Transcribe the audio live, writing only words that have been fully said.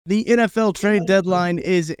The NFL trade deadline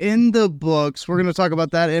is in the books. We're going to talk about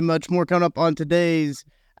that and much more coming up on today's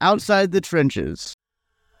Outside the Trenches.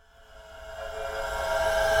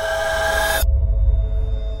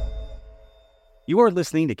 You are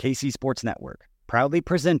listening to KC Sports Network, proudly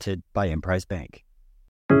presented by Emprise Bank.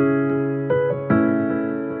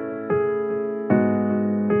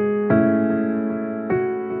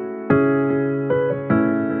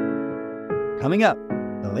 Coming up,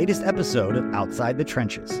 the latest episode of Outside the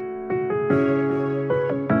Trenches.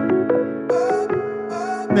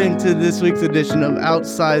 Into this week's edition of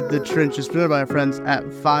Outside the Trenches, presented by our friends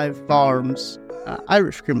at Five Farms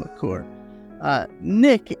Irish Cream Liqueur.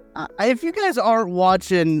 Nick, if you guys aren't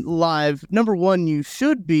watching live, number one, you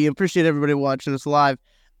should be. Appreciate everybody watching us live.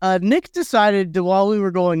 Nick decided to, while we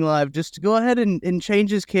were going live, just to go ahead and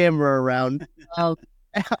change his camera around.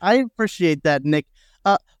 I appreciate that, Nick.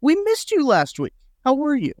 We missed you last week. How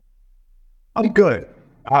were you? I'm good.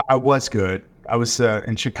 I was good. I was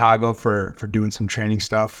in Chicago for doing some training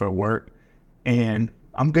stuff for work, and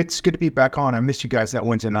I'm good. It's good to be back on. I missed you guys that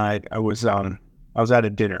Wednesday night. I was at a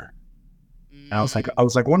dinner, and I was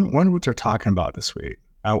like, wonder what they're talking about this week.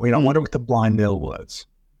 I wonder what the blind mill was.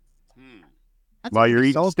 While you're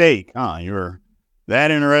eating steak, huh? You're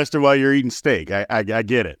that interested while you're eating steak. I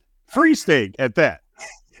get it. Free steak at that.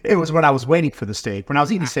 It was when I was waiting for the steak. When I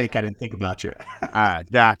was eating steak, I didn't think about you.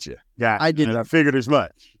 Gotcha. I didn't. I figured as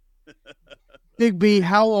much. Big B,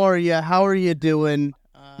 how are you? How are you doing?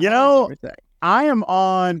 I am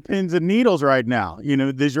on pins and needles right now.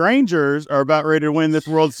 These Rangers are about ready to win this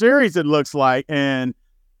World Series, it looks like. And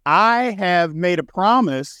I have made a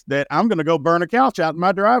promise that I'm going to go burn a couch out in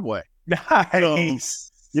my driveway. Nice.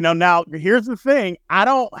 So, now here's the thing. I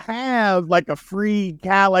don't have like a free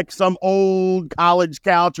couch, like some old college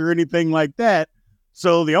couch or anything like that.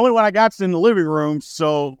 So the only one I got's in the living room.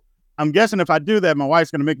 So I'm guessing if I do that, my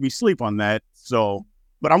wife's going to make me sleep on that. So,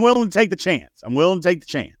 but I'm willing to take the chance.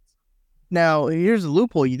 Now, here's the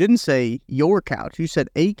loophole. You didn't say your couch. You said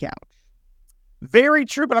a couch. Very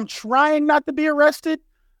true, but I'm trying not to be arrested.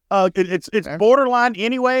 It's borderline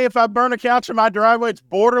anyway. If I burn a couch in my driveway, it's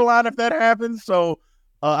borderline if that happens. So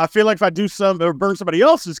I feel like if I do or burn somebody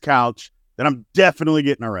else's couch, then I'm definitely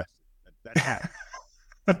getting arrested. That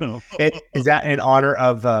happens. Is that in honor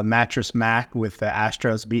of Mattress Mac with the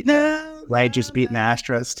Astros beating the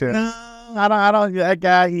Astros too? No, I don't. That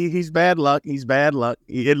guy, he's bad luck. He's bad luck.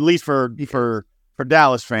 At least for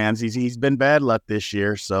Dallas fans, he's been bad luck this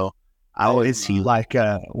year. So, is he like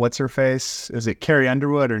what's her face? Is it Carrie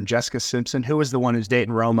Underwood or Jessica Simpson? Who was the one who's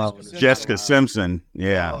dating Romo? Jessica Simpson.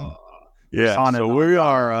 Yeah. Yeah. So we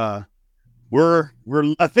are. We're.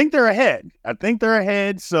 I think they're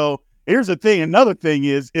ahead. So here's the thing. Another thing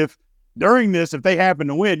is if they happen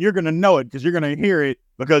to win, you're going to know it because you're going to hear it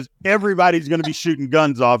because everybody's going to be shooting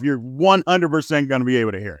guns off. You're 100% going to be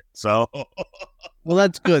able to hear it. So, well,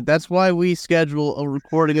 that's good. That's why we schedule a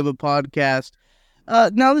recording of a podcast.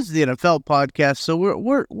 Now this is the NFL podcast, so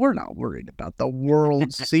we're not worried about the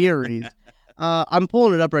World Series. I'm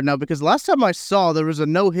pulling it up right now because last time I saw there was a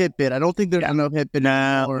no-hit bid. I don't think there's a no-hit bid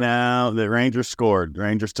anymore. No, the Rangers scored. The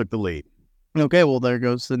Rangers took the lead. Okay, well there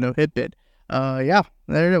goes the no-hit bid. Yeah,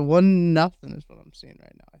 they're 1-0 is what I'm seeing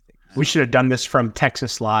right now. I think we should have done this from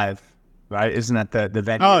Texas Live, right? Isn't that the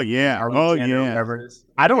venue? Oh yeah, whatever it is.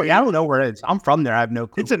 I don't know where it is. I'm from there. I have no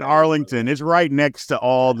clue. It's in Arlington. It's right next to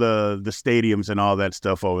all the stadiums and all that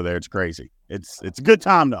stuff over there. It's crazy. It's a good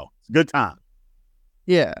time though. It's a good time.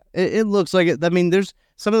 Yeah, it looks like it. I mean, there's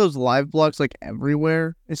some of those live blocks like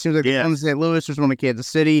everywhere. It seems like there's one in St. Louis, there's one in Kansas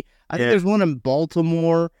City. I think there's one in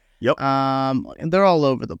Baltimore. Yep. And they're all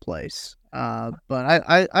over the place. But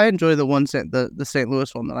I enjoy the St.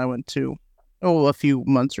 Louis one that I went to a few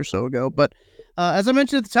months or so ago. But as I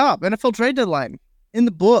mentioned at the top, NFL trade deadline in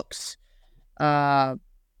the books. I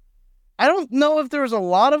don't know if there was a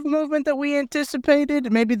lot of movement that we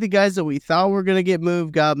anticipated. Maybe the guys that we thought were going to get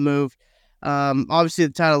moved got moved. Obviously,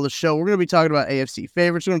 the title of the show, we're going to be talking about AFC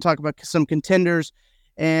favorites. We're going to talk about some contenders.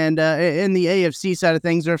 And in the AFC side of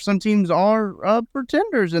things, there are some teams are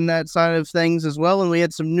pretenders in that side of things as well. And we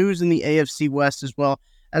had some news in the AFC West as well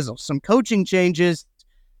as some coaching changes.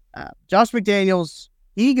 Josh McDaniels,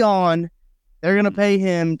 he gone. They're going to pay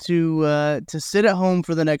him to sit at home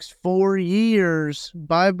for the next 4 years.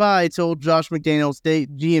 Bye-bye to old Josh McDaniels.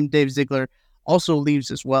 GM Dave Ziegler also leaves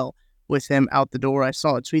as well with him out the door. I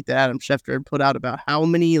saw a tweet that Adam Schefter had put out about how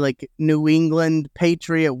many like New England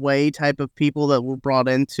Patriot Way type of people that were brought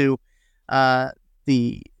into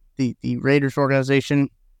the Raiders organization.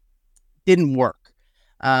 Didn't work.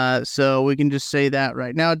 So we can just say that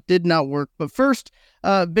right now. It did not work. But first,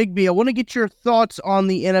 Big B, I want to get your thoughts on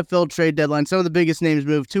the NFL trade deadline. Some of the biggest names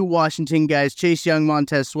moved to Washington, guys. Chase Young,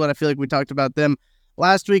 Montez Sweat. I feel like we talked about them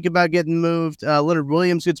last week about getting moved. Leonard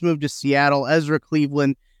Williams gets moved to Seattle. Ezra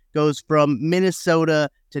Cleveland goes from Minnesota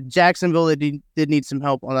to Jacksonville. They did need some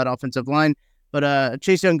help on that offensive line. But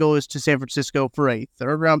Chase Young goes to San Francisco for a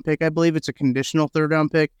third-round pick. I believe it's a conditional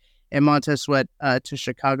third-round pick. And Montez Sweat to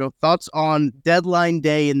Chicago. Thoughts on deadline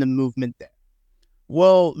day and the movement there?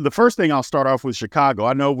 Well, the first thing I'll start off with Chicago.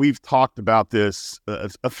 I know we've talked about this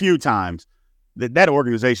a few times. That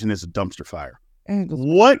organization is a dumpster fire.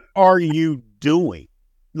 What are you doing?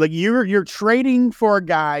 Like you're trading for a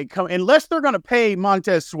guy, unless they're going to pay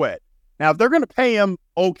Montez Sweat. Now, if they're going to pay him,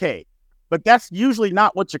 okay. But that's usually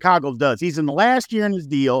not what Chicago does. He's in the last year in his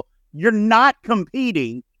deal. You're not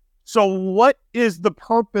competing. So what is the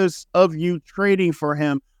purpose of you trading for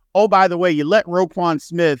him? Oh, by the way, you let Roquan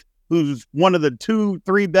Smith, who's one of the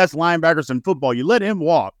 2-3 best linebackers in football, you let him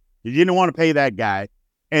walk. You didn't want to pay that guy.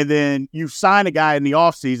 And then you sign a guy in the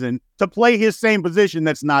offseason to play his same position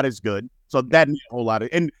that's not as good. So that made a whole lot of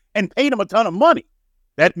and paid him a ton of money.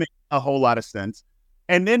 That made a whole lot of sense.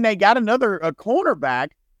 And then they got a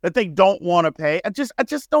cornerback that they don't want to pay. I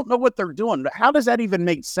just don't know what they're doing. How does that even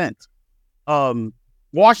make sense?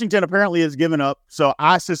 Washington apparently has given up. So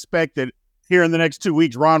I suspect that here in the next 2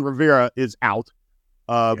 weeks, Ron Rivera is out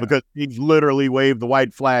because he's literally waved the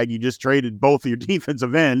white flag. You just traded both of your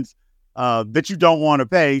defensive ends that you don't want to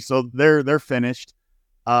pay. So they're finished.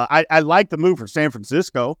 I like the move for San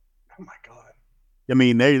Francisco. Oh my God. I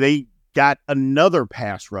mean, they got another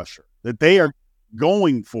pass rusher that they are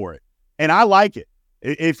going for it. And I like it.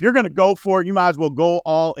 If you're going to go for it, you might as well go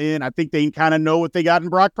all in. I think they kind of know what they got in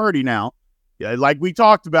Brock Purdy now. Yeah, like we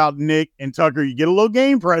talked about, Nick and Tucker, you get a little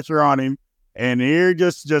game pressure on him, and he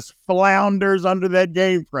just flounders under that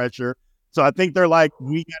game pressure. So I think they're like,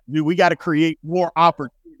 we got to create more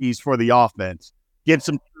opportunities for the offense, get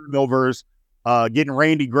some turnovers, getting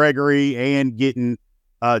Randy Gregory and getting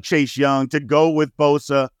Chase Young to go with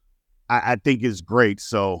Bosa, I think is great.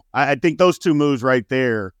 So I think those two moves right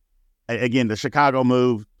there, again, the Chicago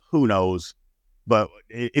move, who knows? But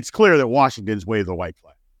it's clear that Washington's waved the white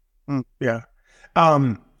flag. Yeah.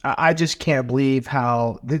 I just can't believe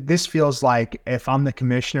how this feels like if I'm the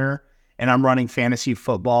commissioner and I'm running fantasy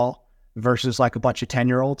football versus like a bunch of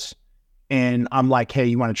 10-year-olds and I'm like, hey,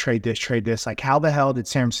 you want to trade this. Like, how the hell did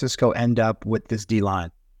San Francisco end up with this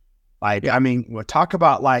D-line? Like, I mean, we'll talk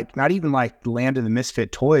about like, not even like land of the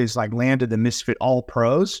misfit toys, like land of the misfit all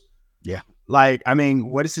pros. Yeah. Like, I mean,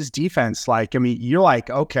 what is this defense like? I mean, you're like,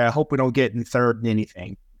 okay, I hope we don't get in third in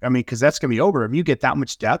anything. I mean, because that's going to be over. If you get that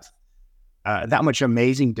much depth, that much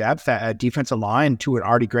amazing depth at defensive line to an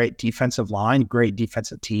already great defensive line, great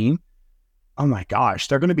defensive team. Oh my gosh,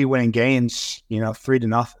 they're going to be winning games,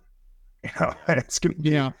 3-0. It's going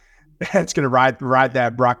to, it's going to ride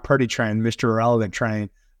that Brock Purdy train, Mr. Irrelevant train,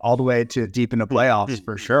 all the way to deep in the playoffs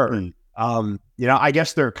for sure. I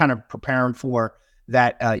guess they're kind of preparing for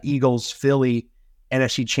that Eagles-Philly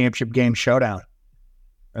NFC Championship game showdown.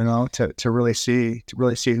 To really see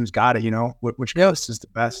who's got it. Which coast is the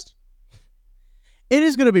best. It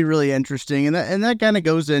is going to be really interesting, and that kind of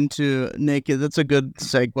goes into, Nick, that's a good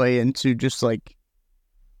segue into just like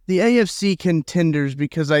the AFC contenders,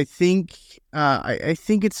 because I think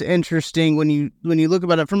it's interesting when you look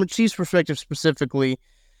about it from a Chiefs perspective specifically.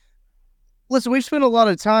 Listen, we've spent a lot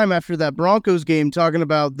of time after that Broncos game talking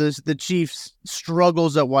about the Chiefs'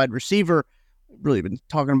 struggles at wide receiver. Really been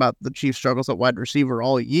talking about the Chiefs' struggles at wide receiver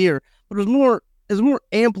all year, but it was more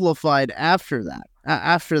amplified after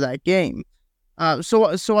that game.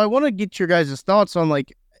 So I want to get your guys' thoughts on,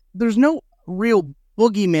 like, there's no real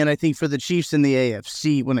boogeyman, I think, for the Chiefs in the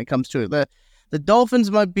AFC when it comes to it. The Dolphins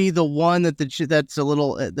might be the one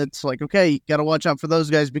that's like, okay, you got to watch out for those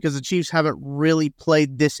guys, because the Chiefs haven't really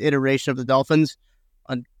played this iteration of the Dolphins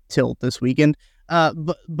until this weekend.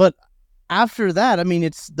 But after that, I mean,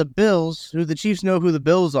 it's the Bills, who the Chiefs know who the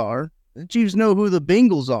Bills are. The Chiefs know who the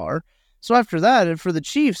Bengals are. So after that, and for the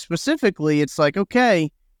Chiefs specifically, it's like, okay,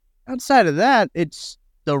 outside of that, it's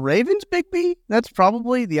the Ravens, Big B. That's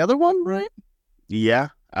probably the other one, right? Yeah,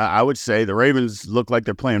 I would say the Ravens look like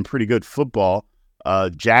they're playing pretty good football.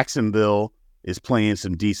 Jacksonville is playing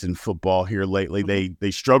some decent football here lately.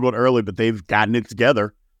 They struggled early, but they've gotten it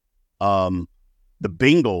together. The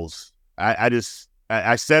Bengals,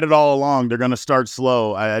 I said it all along, they're going to start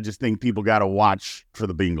slow. I just think people got to watch for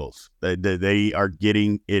the Bengals. They are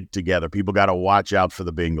getting it together. People got to watch out for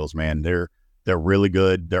the Bengals, man. They're really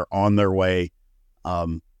good. They're on their way.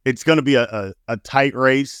 It's going to be a tight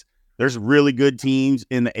race. There's really good teams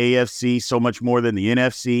in the AFC, so much more than the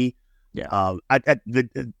NFC. Yeah.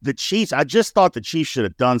 The Chiefs, I just thought the Chiefs should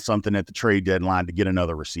have done something at the trade deadline to get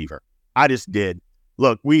another receiver. I just did.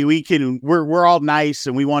 Look, we're all nice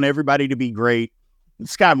and we want everybody to be great.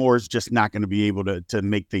 Sky Moore is just not going to be able to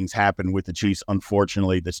make things happen with the Chiefs.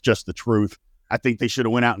 Unfortunately, that's just the truth. I think they should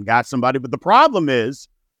have went out and got somebody. But the problem is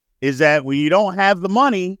that when you don't have the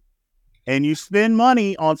money and you spend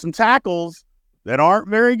money on some tackles that aren't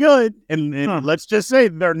very good, and let's just say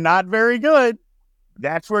they're not very good,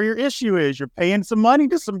 that's where your issue is. You're paying some money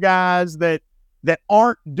to some guys that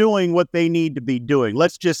aren't doing what they need to be doing.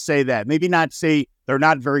 Let's just say that. Maybe not say they're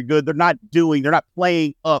not very good. They're not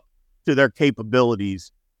playing up to their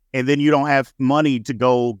capabilities. And then you don't have money to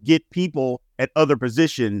go get people at other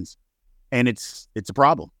positions. And it's a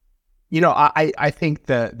problem. I think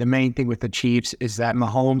the main thing with the Chiefs is that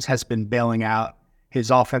Mahomes has been bailing out his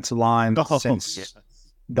offensive line since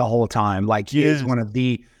the whole time. Like, he is one of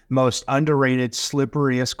the most underrated,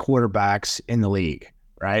 slipperiest quarterbacks in the league,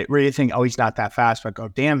 right? Where you think, he's not that fast, but go,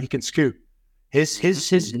 damn, he can scoot. His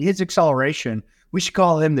acceleration, we should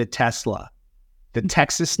call him the Tesla, the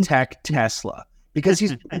Texas Tech Tesla, because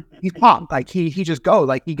he's popped. Like, he just go,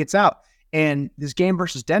 like, he gets out. And this game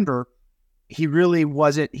versus Denver, he really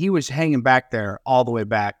wasn't. He was hanging back there all the way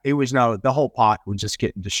back. It was the whole pot was just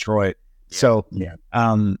getting destroyed. Yeah. So,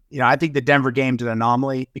 I think the Denver game's an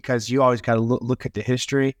anomaly because you always got to look at the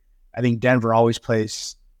history. I think Denver always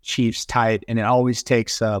plays Chiefs tight, and it always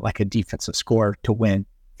takes like a defensive score to win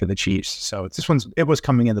for the Chiefs. So it was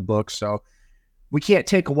coming in the book. So we can't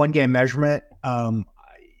take a one-game measurement.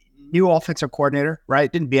 New offensive coordinator, right?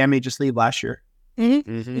 Didn't BME just leave last year? Mm-hmm.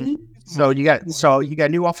 Mm-hmm. So you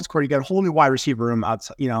got new offense coordinator. You got a whole new wide receiver room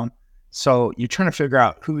outside. So you're trying to figure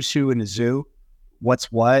out who's who in the zoo,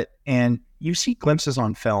 what's what, and you see glimpses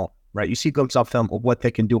on film, right? You see glimpses on film of what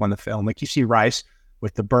they can do on the film. Like, you see Rice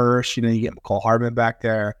with the burst. You get McCall Hardman back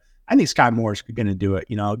there. I think Sky Moore's going to do it.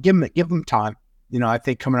 Give him time. I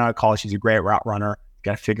think coming out of college, he's a great route runner.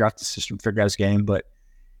 Got to figure out the system, figure out his game. But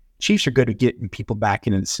Chiefs are good at getting people back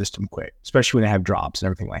into the system quick, especially when they have drops and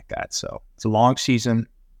everything like that. So it's a long season,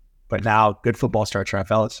 but now good football starts, right,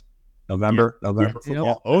 fellas? November football.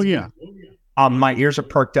 Yep. Oh, yeah. My ears are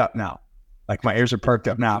perked up now.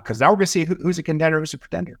 Because now we're going to see who's a contender, who's a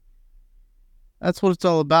pretender. That's what it's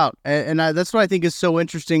all about, and that's what I think is so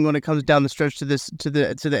interesting when it comes down the stretch to the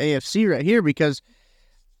AFC right here, because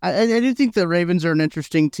I do think the Ravens are an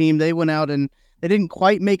interesting team. They went out and they didn't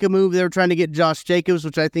quite make a move. They were trying to get Josh Jacobs,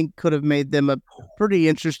 which I think could have made them a pretty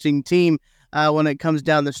interesting team when it comes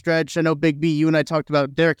down the stretch. I know, Big B, you and I talked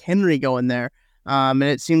about Derrick Henry going there, and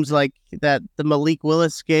it seems like that the Malik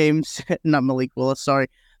Willis games, not Malik Willis, sorry.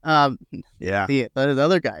 The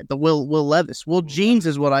other guy, the Will Levis. Will Jeans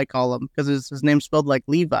is what I call him because his name's spelled like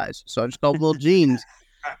Levi's, so I just call him Will Jeans.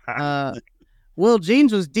 Will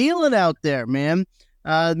Jeans was dealing out there, man.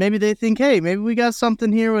 Maybe they think, hey, maybe we got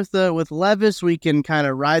something here with Levis. We can kind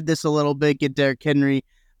of ride this a little bit, get Derrick Henry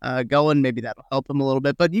going. Maybe that'll help him a little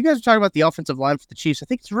bit. But you guys are talking about the offensive line for the Chiefs. I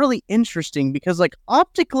think it's really interesting because, like,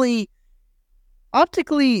 optically,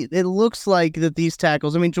 it looks like that these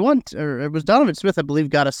tackles. I mean, it was Donovan Smith, I believe,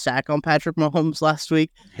 got a sack on Patrick Mahomes last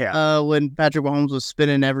week. Yeah. When Patrick Mahomes was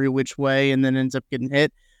spinning every which way and then ends up getting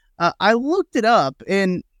hit. I looked it up,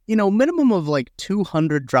 and minimum of like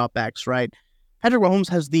 200 dropbacks. Right, Patrick Mahomes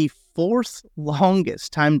has the fourth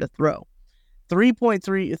longest time to throw,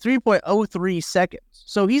 3.03 seconds.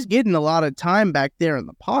 So he's getting a lot of time back there in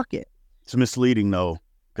the pocket. It's misleading though,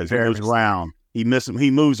 because he moves around. He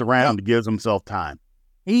moves around to give himself time.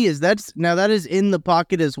 He is. That is in the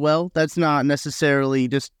pocket as well. That's not necessarily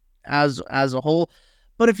just as a whole.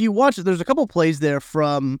 But if you watch it, there's a couple plays there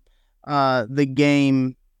from the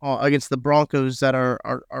game against the Broncos that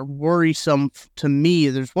are worrisome to me.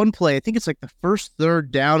 There's one play, I think it's like the first third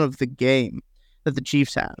down of the game that the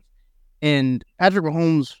Chiefs have. And Patrick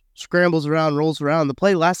Mahomes scrambles around, rolls around. The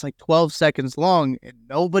play lasts like 12 seconds long, and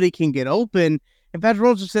nobody can get open. And Patrick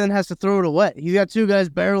Mahomes just then has to throw it away. He's got two guys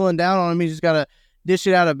barreling down on him. He's just got to dish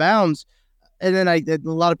it out of bounds. And then a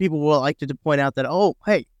lot of people will like to point out that, oh,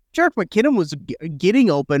 hey, Jerick McKinnon was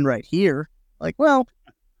getting open right here. Like, well,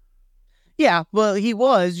 yeah, well, he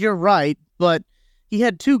was. You're right. But he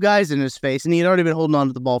had two guys in his face, and he had already been holding on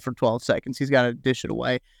to the ball for 12 seconds. He's got to dish it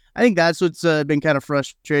away. I think that's what's been kind of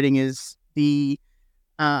frustrating is the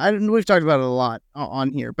we've talked about it a lot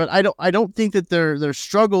on here, but I don't think that their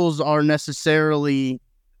struggles are necessarily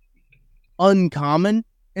uncommon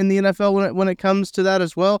in the NFL when it comes to that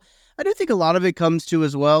as well. I do think a lot of it comes to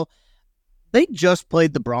as well. They just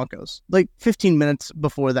played the Broncos like 15 minutes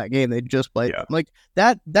before that game. They just played them. Like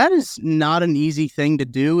that is not an easy thing to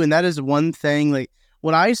do, and that is one thing. Like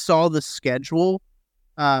when I saw the schedule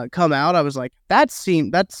come out, I was like, that's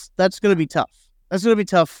going to be tough. That's going to be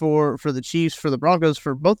tough for the Chiefs, for the Broncos,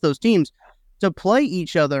 for both those teams to play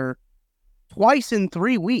each other twice in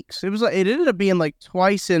 3 weeks. It ended up being like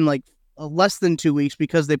twice in like less than 2 weeks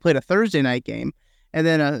because they played a Thursday night game and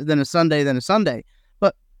then a Sunday, then a Sunday.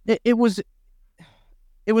 But it was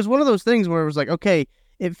one of those things where it was like, okay,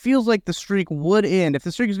 it feels like the streak would end. If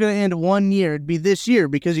the streak is going to end 1 year, it'd be this year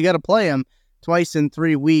because you got to play them twice in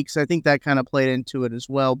 3 weeks. I think that kind of played into it as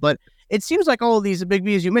well. But it seems like all of these, Big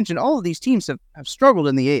B, as you mentioned, all of these teams have struggled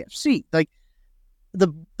in the AFC. Like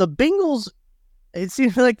the Bengals, it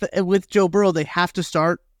seems like with Joe Burrow, they have to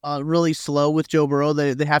start really slow with Joe Burrow.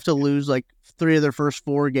 They have to lose like 3 of their first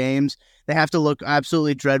 4 games. They have to look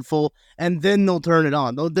absolutely dreadful, and then they'll turn it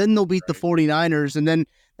on. Then they'll beat the 49ers, and then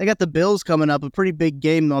they got the Bills coming up, a pretty big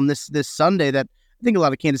game on this Sunday that I think a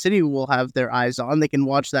lot of Kansas City will have their eyes on. They can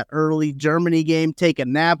watch that early Germany game, take a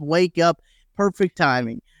nap, wake up, perfect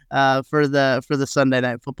timing for the Sunday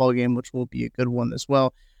night football game, which will be a good one as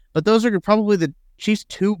well. But those are probably the Chiefs'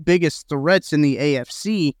 2 biggest threats in the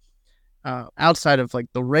AFC. Outside of like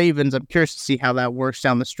the Ravens, I'm curious to see how that works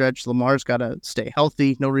down the stretch. Lamar's got to stay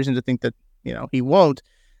healthy. No reason to think that he won't.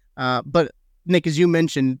 But Nick, as you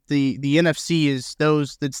mentioned, the NFC is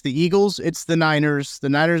those. It's the Eagles. It's the Niners. The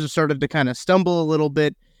Niners have started to kind of stumble a little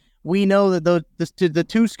bit. We know that the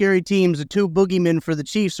 2 scary teams, the 2 boogeymen for the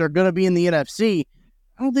Chiefs, are going to be in the NFC.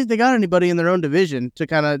 I don't think they got anybody in their own division to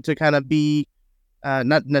kind of be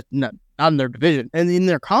not in their division and in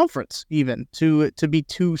their conference even to be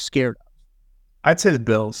too scared of. I'd say the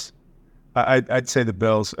Bills. I'd say the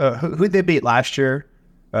Bills. Who they beat last year?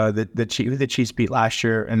 Who the Chiefs beat last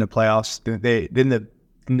year in the playoffs? They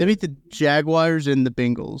beat the Jaguars and the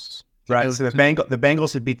Bengals. Right. So the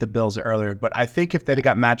Bengals had beat the Bills earlier, but I think if they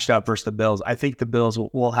got matched up versus the Bills, I think the Bills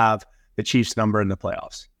will have the Chiefs number in the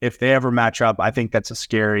playoffs. If they ever match up, I think that's a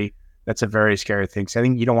very scary thing. So I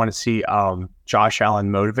think you don't want to see Josh Allen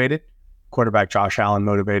motivated, quarterback Josh Allen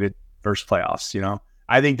motivated versus playoffs.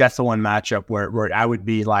 I think that's the one matchup where I would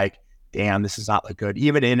be like, damn, this is not look good.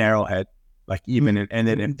 Even in Arrowhead, like and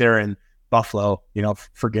then if they're in Buffalo,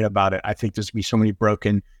 forget about it. I think there's gonna be so many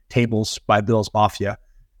broken tables by Bills Mafia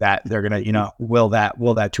that they're gonna, will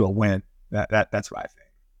that to a win. That's what I think.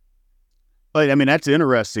 But I mean, that's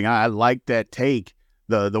interesting. I like that take.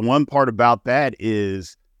 The one part about that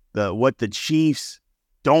is what the Chiefs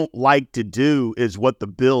don't like to do is what the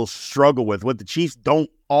Bills struggle with. What the Chiefs don't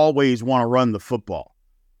always want to run the football.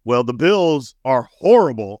 Well, the Bills are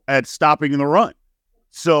horrible at stopping the run.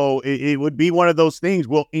 So it would be one of those things.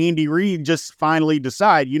 Will Andy Reid just finally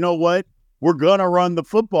decide, you know what, we're going to run the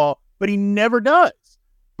football, but he never does.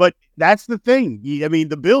 But that's the thing. I mean,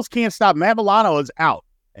 the Bills can't stop. Matt Milano is out,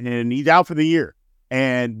 and he's out for the year.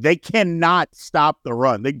 And they cannot stop the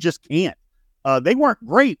run. They just can't. They weren't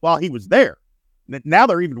great while he was there. Now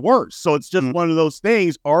they're even worse. So it's just one of those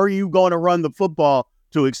things. Are you going to run the football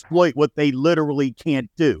to exploit what they literally can't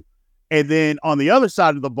do? And then on the other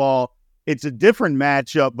side of the ball, it's a different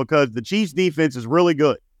matchup because the Chiefs defense is really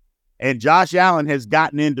good. And Josh Allen has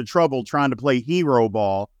gotten into trouble trying to play hero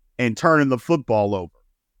ball and turning the football over.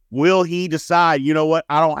 Will he decide, you know what,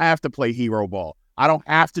 I don't have to play hero ball. I don't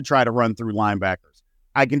have to try to run through linebackers.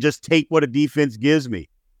 I can just take what a defense gives me.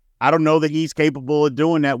 I don't know that he's capable of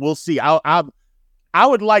doing that. We'll see. I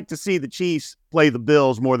would like to see the Chiefs play the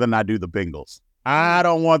Bills more than I do the Bengals. I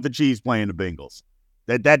don't want the Chiefs playing the Bengals.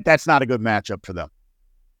 That's not a good matchup for them.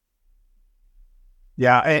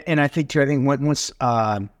 Yeah, and I think too. I think once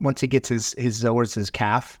he gets his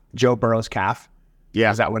calf, Joe Burrow's calf. Yeah,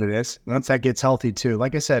 is that what it is? Once that gets healthy too.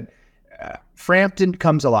 Like I said, Frampton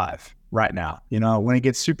comes alive right now. When it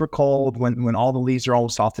gets super cold, when all the leaves are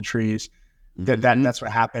almost off the trees, that's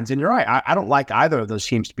what happens. And you're right. I don't like either of those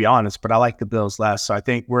teams, to be honest, but I like the Bills less. So I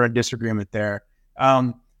think we're in disagreement there.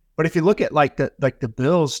 But if you look at like the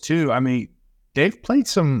Bills too, I mean, they've played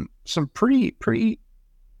some pretty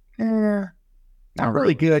not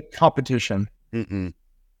really good competition.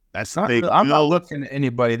 That's not. I'm not looking at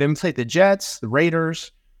anybody. They haven't played the Jets, the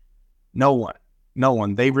Raiders. No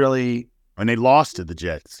one. They really, and they lost to the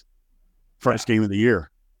Jets first game of the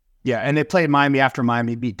year. Yeah, and they played Miami after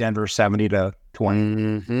Miami beat Denver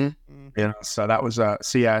 70-20. So that was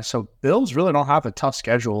so Bills really don't have a tough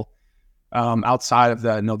schedule outside of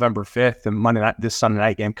the November 5th and this Sunday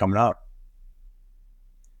night game coming up.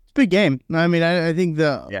 It's a big game. I mean, I think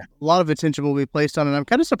a lot of attention will be placed on it. I'm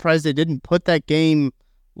kind of surprised they didn't put that game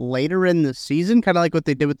later in the season, kind of like what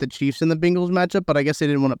they did with the Chiefs and the Bengals matchup, but I guess they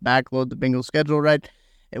didn't want to backload the Bengals schedule, right?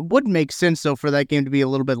 It would make sense, though, for that game to be a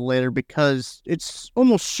little bit later because it's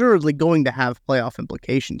almost surely going to have playoff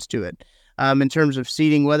implications to it in terms of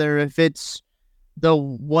seeding, whether if it's the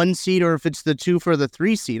 1 seed or if it's the 2 for the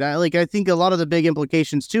 3 seed. I think a lot of the big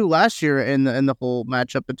implications too last year in the whole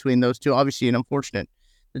matchup between those two. Obviously, an unfortunate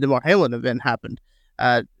the DeMar Hamlin event happened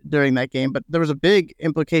during that game, but there was a big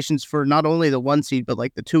implications for not only the 1 seed but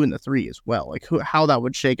like the 2 and the 3 as well. Like how that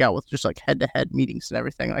would shake out with just like head-to-head meetings and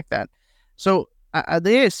everything like that. So the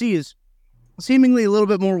AFC is seemingly a little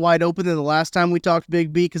bit more wide open than the last time we talked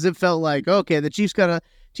Big B, because it felt like, okay, the Chiefs got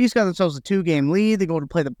themselves a 2-game lead. They go to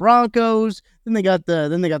play the Broncos. Then they got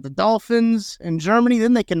the Dolphins and Germany.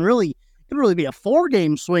 Then they can really be a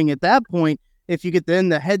 4-game swing at that point if you get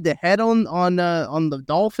the head-to-head on the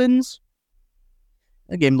Dolphins.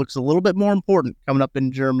 The game looks a little bit more important coming up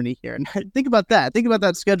in Germany here. And think about that. Think about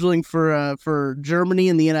that scheduling for Germany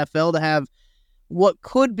and the NFL to have what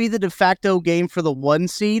could be the de facto game for the 1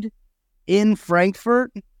 seed in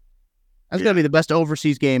Frankfurt. That's going to be the best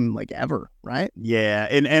overseas game like ever, right? Yeah,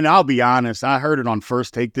 and I'll be honest, I heard it on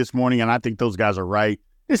First Take this morning, and I think those guys are right.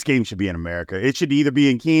 This game should be in America. It should either be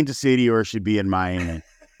in Kansas City or it should be in Miami.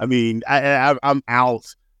 I mean, I'm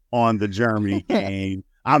out on the Germany game.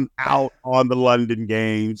 I'm out on the London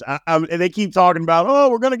games. And they keep talking about, oh,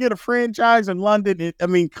 we're going to get a franchise in London. I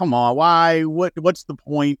mean, come on. Why? What's the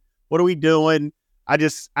point? What are we doing?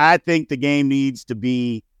 I think the game needs to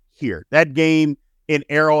be here. That game in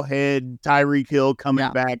Arrowhead, Tyreek Hill coming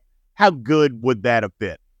back, how good would that have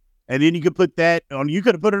been? And then you could put that on, you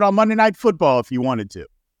could have put it on Monday Night Football if you wanted to,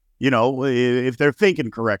 if they're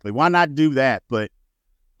thinking correctly. Why not do that? But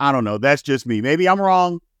I don't know. That's just me. Maybe I'm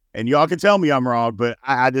wrong, and y'all can tell me I'm wrong, but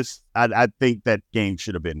I think that game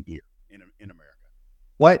should have been here in America.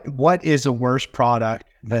 What is a worse product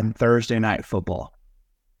than Thursday Night Football?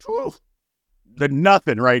 The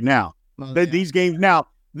nothing right now. These games now.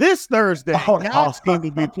 This Thursday, now team will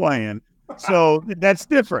be playing, so that's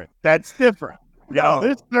different. This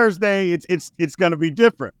Thursday, it's going to be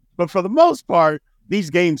different. But for the most part, these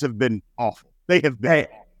games have been awful. They have been. Hey,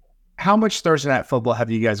 how much Thursday Night Football have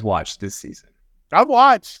you guys watched this season? I've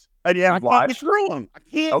watched. I can't get through them.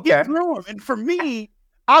 Get through them. And for me,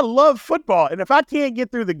 I love football. And if I can't get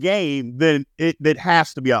through the game, then it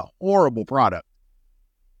has to be a horrible product.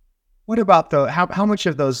 What about how much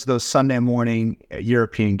of those Sunday morning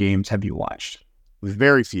European games have you watched?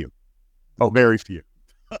 Very few. Oh, very few.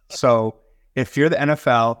 So if you're the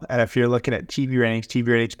NFL and if you're looking at TV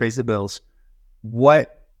ratings pays the bills,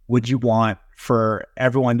 what would you want for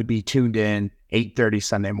everyone to be tuned in 8:30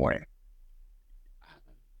 Sunday morning?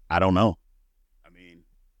 I don't know. I mean,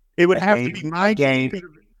 it would have to be my game.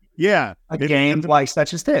 Yeah. A game like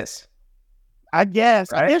such as this. I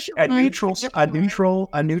guess. Right? I guess a neutral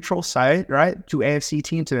site, right? Two AFC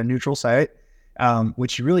teams in a neutral site,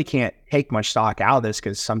 which you really can't take much stock out of this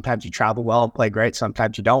because sometimes you travel well and play great,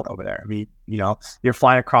 sometimes you don't over there. I mean, you're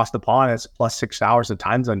flying across the pond, it's plus 6 hours of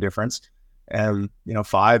time zone difference, and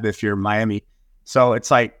 5 if you're in Miami. So it's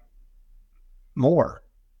like more.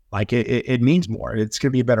 Like it means more. It's going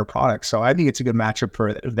to be a better product. So I think it's a good matchup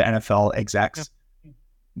for the NFL execs. Yeah.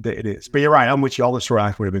 It is. But you're right. I'm with you. All the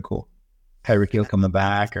storylines would have been cool. Tyreek Hill coming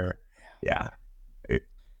back,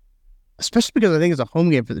 especially because I think it's a home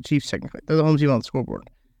game for the Chiefs. Technically, they're the home team on the scoreboard.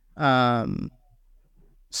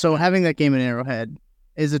 So having that game in Arrowhead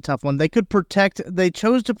is a tough one. They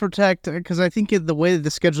chose to protect because I think the way that the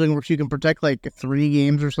scheduling works, you can protect like 3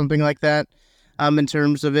 games or something like that. In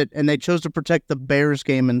terms of it, and they chose to protect the Bears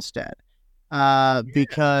game instead,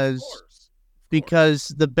 because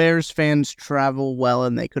the Bears fans travel well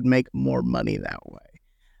and they could make more money that way.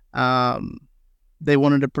 They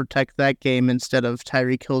wanted to protect that game instead of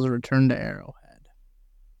Tyreek Hill's return to Arrowhead.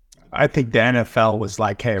 I think the NFL was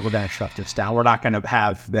like, hey, we're going to shut this down. We're not going to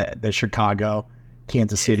have the Chicago,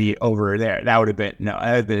 Kansas City over there. That would have been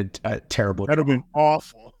a terrible draw. That would have been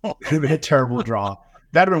awful. It would have been a terrible draw.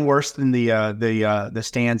 That would have been worse than the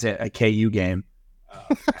stands at a KU game.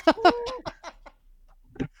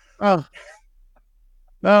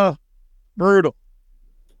 Brutal.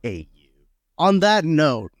 KU. On that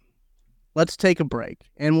note, let's take a break.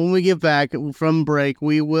 And when we get back from break,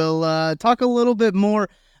 we will talk a little bit more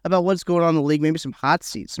about what's going on in the league, maybe some hot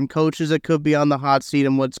seats, some coaches that could be on the hot seat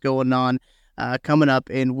and what's going on coming up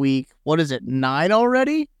in week, 9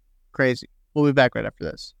 already? Crazy. We'll be back right after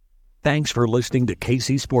this. Thanks for listening to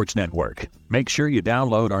KC Sports Network. Make sure you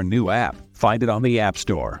download our new app. Find it on the App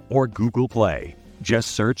Store or Google Play.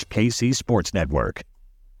 Just search KC Sports Network.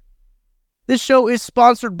 This show is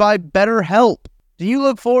sponsored by BetterHelp. Do you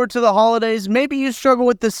look forward to the holidays? Maybe you struggle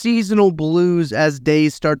with the seasonal blues as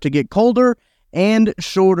days start to get colder and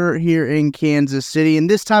shorter here in Kansas City. And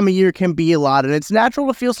this time of year can be a lot, and it's natural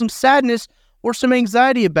to feel some sadness or some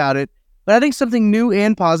anxiety about it. But I think something new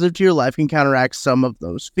and positive to your life can counteract some of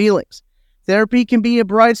those feelings. Therapy can be a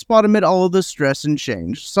bright spot amid all of the stress and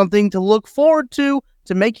change, something to look forward to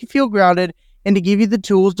make you feel grounded, and to give you the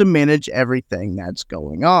tools to manage everything that's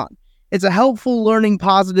going on. It's a helpful learning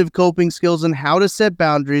positive coping skills and how to set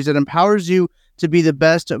boundaries that empowers you to be the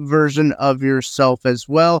best version of yourself as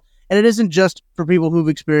well. And it isn't just for people who've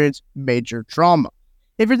experienced major trauma.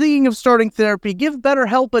 If you're thinking of starting therapy, give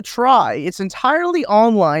BetterHelp a try. It's entirely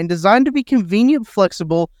online, designed to be convenient,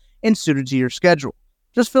 flexible, and suited to your schedule.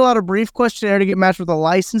 Just fill out a brief questionnaire to get matched with a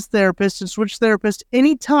licensed therapist and switch therapists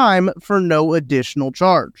anytime for no additional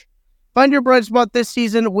charge. Find your bright spot this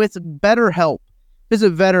season with BetterHelp.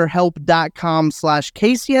 Visit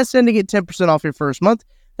BetterHelp.com/KCSN to get 10% off your first month.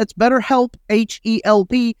 That's BetterHelp,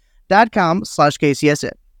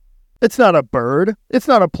 HELP.com/KCSN. It's not a bird. It's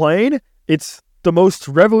not a plane. It's the most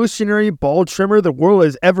revolutionary ball trimmer the world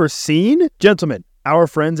has ever seen. Gentlemen, our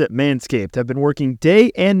friends at Manscaped have been working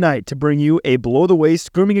day and night to bring you a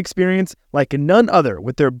below-the-waist grooming experience like none other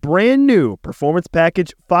with their brand new Performance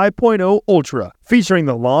Package 5.0 Ultra, featuring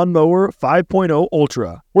the Lawnmower 5.0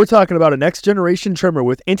 Ultra. We're talking about a next-generation trimmer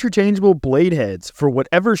with interchangeable blade heads for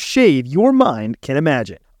whatever shave your mind can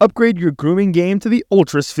imagine. Upgrade your grooming game to the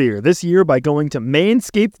Ultra Sphere this year by going to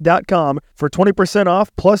manscaped.com for 20%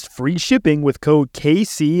 off plus free shipping with code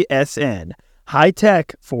KCSN. High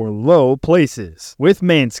tech for low places with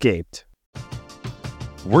Manscaped.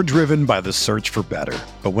 We're driven by the search for better.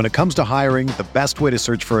 But when it comes to hiring, the best way to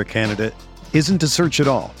search for a candidate isn't to search at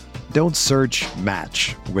all. Don't search,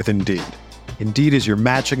 match with Indeed. Indeed is your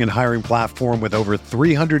matching and hiring platform with over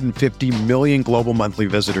 350 million global monthly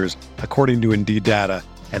visitors, according to Indeed data,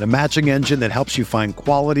 and a matching engine that helps you find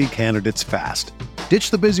quality candidates fast.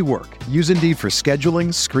 Ditch the busy work. Use Indeed for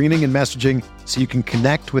scheduling, screening, and messaging so you can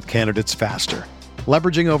connect with candidates faster.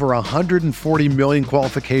 Leveraging over 140 million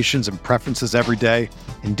qualifications and preferences every day,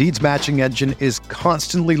 Indeed's matching engine is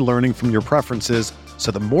constantly learning from your preferences,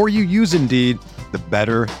 so the more you use Indeed, the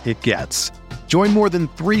better it gets. Join more than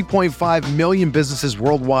 3.5 million businesses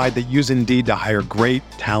worldwide that use Indeed to hire great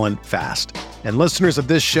talent fast. And listeners of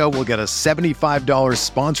this show will get a $75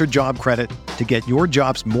 sponsored job credit to get your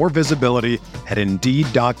jobs more visibility at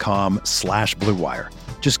Indeed.com/Blue Wire.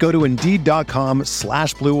 Just go to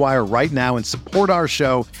Indeed.com/Blue Wire right now and support our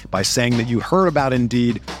show by saying that you heard about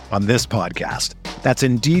Indeed on this podcast. That's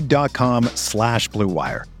Indeed.com/Blue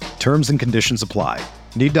Wire. Terms and conditions apply.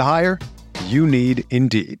 Need to hire? You need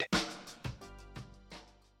Indeed.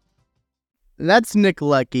 That's Nick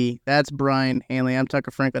Lucky. That's Brian Hanley. I'm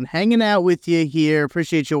Tucker Franklin hanging out with you here.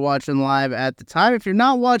 Appreciate you watching live at the time. If you're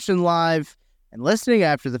not watching live and listening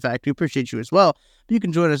after the fact, we appreciate you as well. You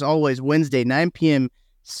can join us always Wednesday, 9 p.m.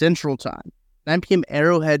 Central Time. 9 p.m.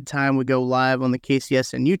 Arrowhead Time. We go live on the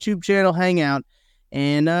KCSN YouTube channel, hang out,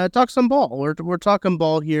 and talk some ball. We're talking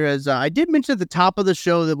ball here. As I did mention at the top of the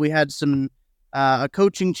show that we had some a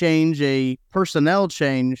coaching change, a personnel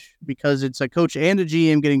change, because it's a coach and a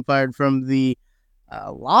GM getting fired from the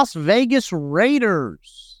Las Vegas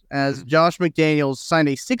Raiders, as Josh McDaniels signed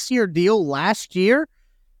a 6-year deal last year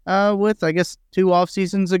with, I guess, 2 off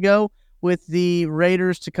seasons ago with the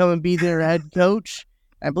Raiders to come and be their head coach.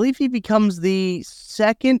 I believe he becomes the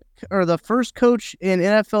first coach in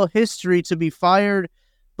NFL history to be fired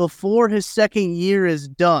before his second year is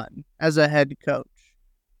done as a head coach.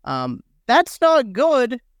 That's not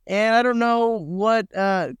good, and I don't know what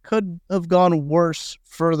could have gone worse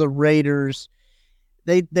for the Raiders.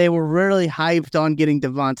 They were really hyped on getting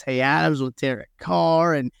Devontae Adams with Derek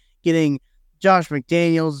Carr and getting Josh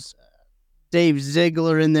McDaniels, Dave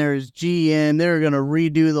Ziegler in there as GM. They were going to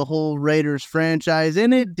redo the whole Raiders franchise,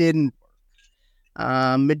 and it didn't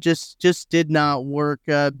work. It just did not work.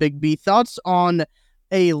 Big B, thoughts on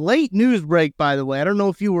a late news break, by the way. I don't know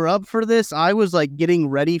if you were up for this. I was getting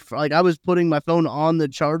ready for, I was putting my phone on the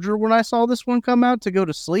charger when I saw this one come out to go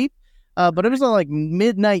to sleep. But it was at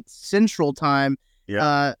midnight Central Time.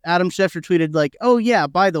 Yeah. Adam Schefter tweeted oh yeah,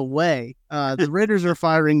 by the way, the Raiders are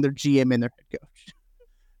firing their GM and their head coach.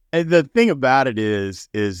 And the thing about it is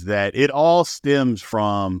that it all stems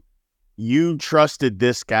from you trusted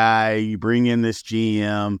this guy, you bring in this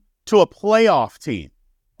GM to a playoff team.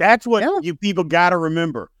 That's what you people got to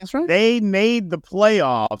remember. That's right. They made the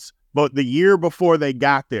playoffs, but the year before they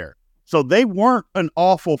got there. So they weren't an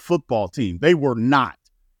awful football team. They were not.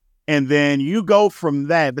 And then you go from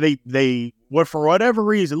that. They for whatever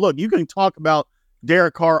reason, look, you can talk about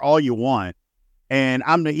Derek Carr all you want. And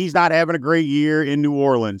he's not having a great year in New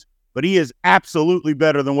Orleans, but he is absolutely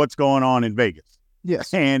better than what's going on in Vegas.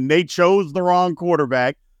 Yes. And they chose the wrong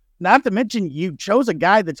quarterback. Not to mention you chose a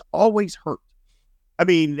guy that's always hurt. I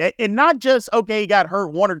mean, and not just, he got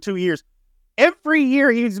hurt 1 or 2 years. Every year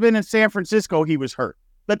he's been in San Francisco, he was hurt.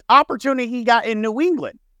 The opportunity he got in New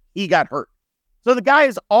England, he got hurt. So the guy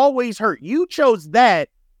is always hurt. You chose that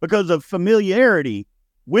because of familiarity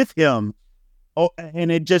with him, and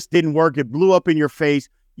it just didn't work. It blew up in your face.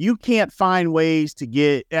 You can't find ways to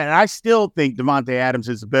get, and I still think Davante Adams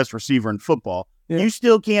is the best receiver in football. Yeah. You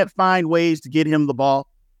still can't find ways to get him the ball.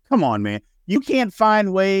 Come on, man. You can't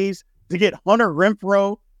find ways to get Hunter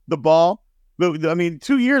Renfrow the ball. I mean,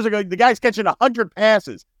 2 years ago, the guy's catching 100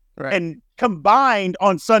 passes. Right. And combined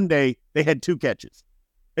on Sunday, they had 2 catches.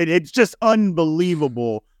 It's just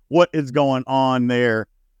unbelievable what is going on there.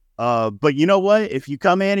 But you know what? If you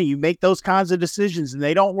come in and you make those kinds of decisions and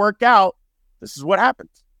they don't work out, this is what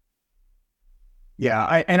happens. Yeah,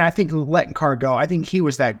 I think letting Carr go, I think he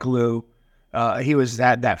was that glue. He was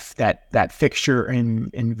that fixture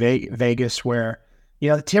in Vegas where,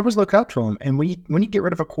 the Timbers look up to him. And when you get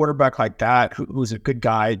rid of a quarterback like that, who's a good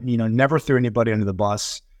guy, never threw anybody under the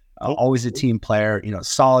bus, always a team player,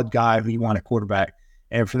 solid guy who you want a quarterback.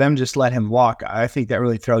 And for them to just let him walk, I think that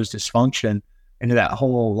really throws dysfunction into that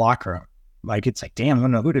whole locker room. Like, it's like, damn, I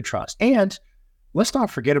don't know who to trust. And let's not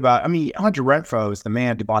forget about, Hunter Renfrow is the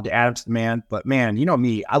man, Davante Adams is the man. But, man, you know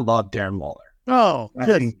me, I love Darren Waller. Oh,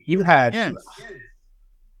 you had... Yes.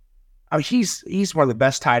 He's one of the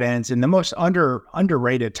best tight ends and the most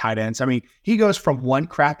underrated tight ends. He goes from one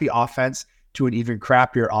crappy offense to an even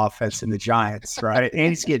crappier offense in the Giants, right? And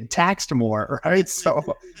he's getting taxed more, right?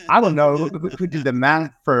 So I don't know who did the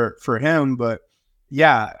math for him, but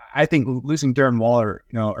yeah, I think losing Darren Waller,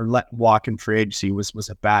 or let walk in free agency was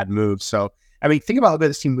a bad move. So think about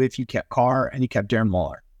this team if you kept Carr and you kept Darren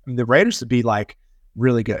Waller. The Raiders would be like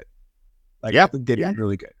really good,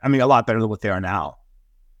 really good. A lot better than what they are now.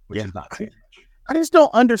 Which is not too much. I just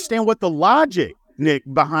don't understand what the logic, Nick,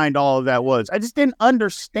 behind all of that was. I just didn't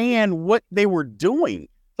understand what they were doing.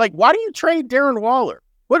 Like, why do you trade Darren Waller?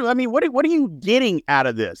 What are you getting out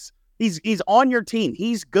of this? He's on your team.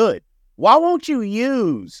 He's good. Why won't you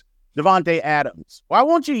use Davante Adams? Why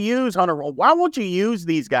won't you use Hunter? Why won't you use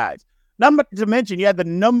these guys? Not to mention, you had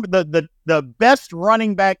the best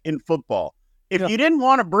running back in football. If you didn't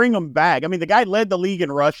want to bring him back, the guy led the league in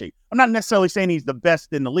rushing. I'm not necessarily saying he's the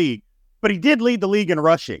best in the league, but he did lead the league in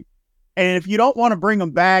rushing. And if you don't want to bring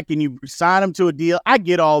him back and you sign him to a deal, I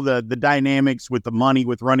get all the dynamics with the money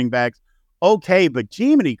with running backs. Okay, but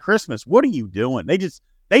Jiminy Christmas, what are you doing?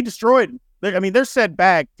 They destroyed. They're set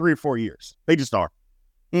back 3 or 4 years. They just are.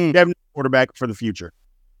 They have no quarterback for the future.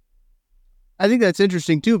 I think that's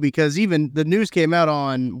interesting too, because even the news came out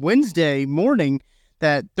on Wednesday morning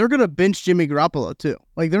that they're going to bench Jimmy Garoppolo too.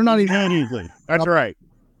 Like, they're not even easily. That's right.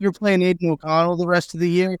 You're playing Aiden O'Connell the rest of the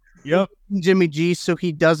year. Yep. Jimmy G, so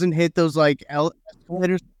he doesn't hit those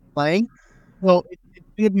escalators playing. Well, it's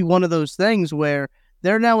going to be one of those things where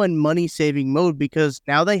they're now in money saving mode because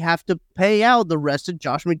now they have to pay out the rest of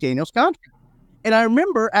Josh McDaniels' contract. And I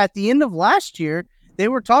remember at the end of last year, they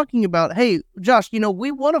were talking about, hey, Josh,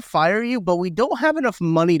 we want to fire you, but we don't have enough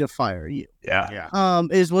money to fire you. Yeah.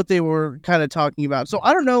 Is what they were kind of talking about. So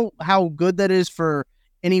I don't know how good that is for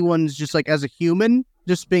anyone's just like as a human,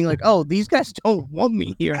 just being like, oh, these guys don't want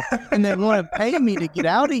me here and they want to pay me to get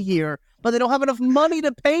out of here, but they don't have enough money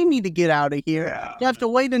to pay me to get out of here. Yeah. You have to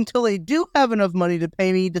wait until they do have enough money to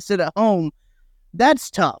pay me to sit at home. That's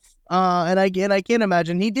tough. And again, I can't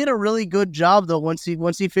imagine. He did a really good job though. Once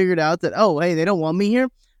he figured out that, oh, hey, they don't want me here,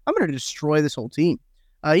 I'm going to destroy this whole team.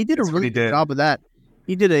 He did a really good job of that.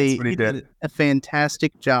 He did a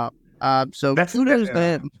fantastic job. So kudos to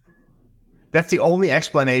him. That's the only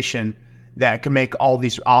explanation that can make all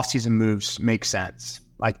these offseason moves make sense.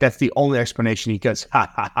 Like, that's the only explanation. He goes,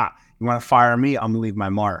 ha, you want to fire me? I'm going to leave my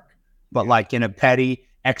mark. But like in a petty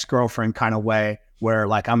ex-girlfriend kind of way where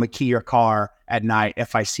like I'm going to key your car at night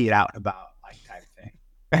if I see it out and about, like, type of thing.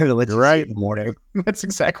 And you're right. In the morning. That's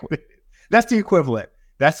exactly it. That's the equivalent.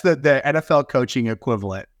 That's the NFL coaching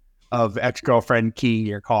equivalent of ex-girlfriend keying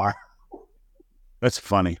your car. That's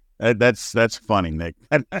funny. That's funny, Nick.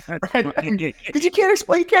 Because you can't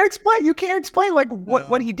explain like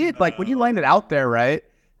what he did. Like when you lined it out there, right?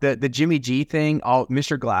 The Jimmy G thing,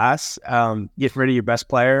 Mr. Glass, get rid of your best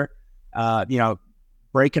player,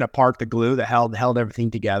 breaking apart the glue that held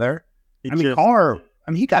everything together. Carr,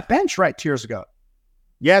 he got benched 2 years ago.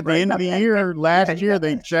 Yeah, at the end of the year, last year,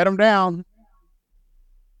 they shut him down.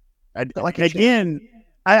 I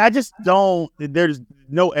just don't, there's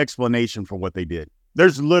no explanation for what they did.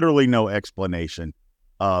 There's literally no explanation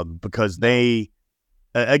because they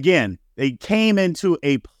came into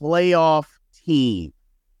a playoff team.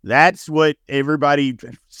 That's what everybody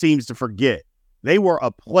seems to forget. They were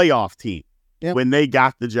a playoff team when they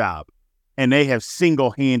got the job, and they have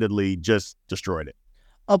single-handedly just destroyed it.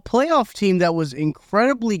 a playoff team that was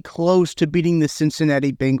incredibly close to beating the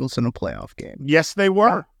Cincinnati Bengals in a playoff game. Yes, they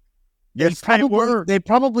were. Yes, they were. They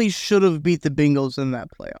probably should have beat the Bengals in that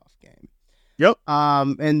playoff game. Yep.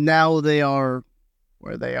 And now they are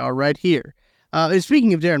where they are right here. And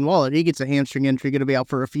speaking of Darren Waller, he gets a hamstring injury, going to be out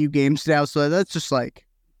for a few games now. So that's just like,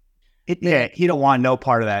 he don't want no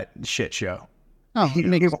part of that shit show. Oh, He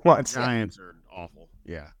wants Giants are awful.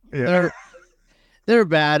 Yeah. They're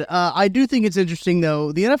bad. I do think it's interesting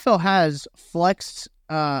though. The NFL has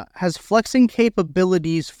flexing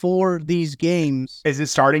capabilities for these games. Is it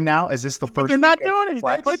starting now? Is this the first? They're not doing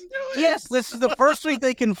it. Yes, this is the first week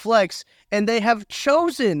they can flex, and they have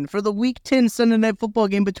chosen for the Week 10 Sunday Night Football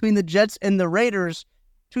game between the Jets and the Raiders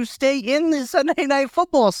to stay in the Sunday Night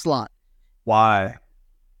Football slot. Why?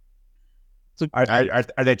 So, are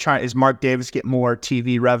they trying? Is Mark Davis get more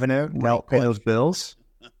TV revenue? No, pay those bills.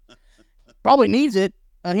 Probably needs it.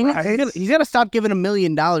 He's got to stop giving $1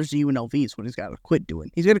 million to UNLV is what he's got to quit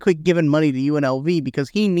doing. He's got to quit giving money to UNLV because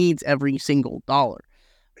he needs every single dollar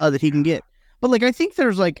that he can get. But like, I think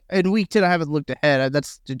there's like in Week 10, I haven't looked ahead.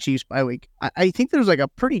 That's the Chiefs bye week. I think there's like a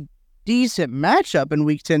pretty decent matchup in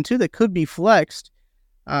Week 10 too that could be flexed.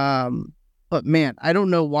 But man, I don't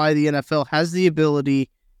know why the NFL has the ability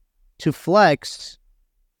to flex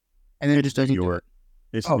and then it just doesn't do it.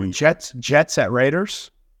 Jets at Raiders.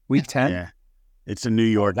 Week 10? Yeah. It's a New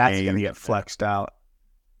York That's game. going to get flexed out.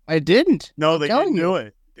 I didn't. No, they didn't do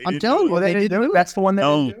it. I'm telling you, they didn't do it. That's the one they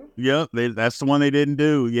didn't do? Yeah, that's the one they didn't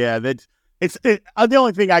do. Yeah, the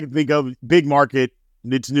only thing I can think of, big market,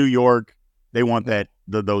 it's New York. They want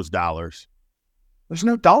those dollars. There's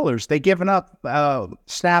no dollars. They given up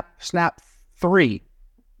snap 3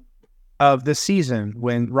 of the season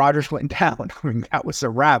when Rodgers went down. I mean, that was a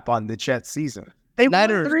wrap on the Jets season. They won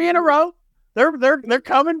 3 in a row. They're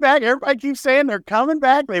coming back. Everybody keeps saying they're coming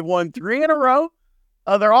back. They won 3 in a row.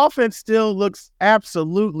 Their offense still looks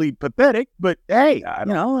absolutely pathetic, but hey,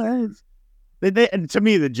 to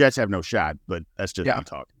me the Jets have no shot. But that's just me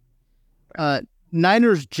talking.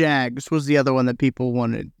 Niners Jags was the other one that people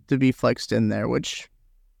wanted to be flexed in there, which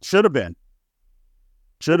should have been.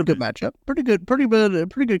 Good matchup. Pretty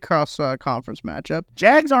good cross conference matchup.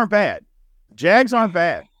 Jags aren't bad.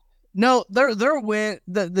 No,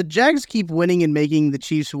 the Jags keep winning and making the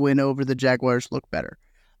Chiefs win over the Jaguars look better.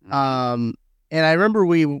 And I remember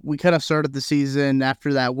we kind of started the season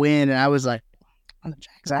after that win, and I was like, "Are the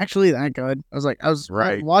Jags actually that good?" I was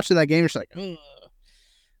watching that game, just like, ugh.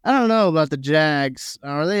 I don't know about the Jags.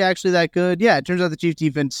 Are they actually that good? Yeah, it turns out the Chiefs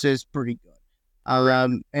defense is pretty good.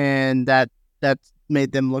 And that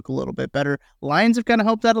made them look a little bit better. Lions have kind of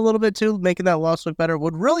helped that a little bit too, making that loss look better.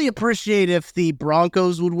 Would really appreciate if the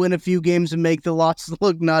Broncos would win a few games and make the loss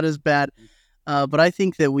look not as bad. But I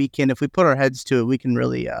think that we can, if we put our heads to it, we can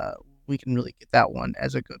really get that one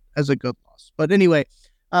as a good loss. But anyway,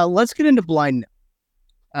 let's get into blind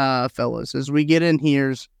fellas. As we get in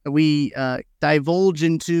here, we divulge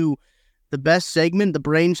into the best segment, the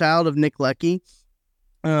brainchild of Nick Leckie.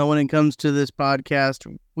 When it comes to this podcast,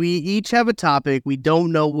 we each have a topic. We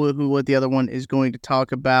don't know what the other one is going to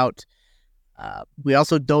talk about. We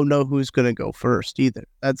also don't know who's going to go first either.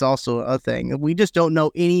 That's also a thing. We just don't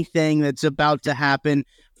know anything that's about to happen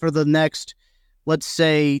for the next, let's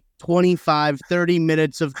say, 25, 30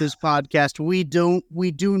 minutes of this podcast. We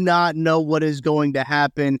do not know what is going to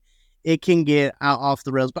happen. It can get off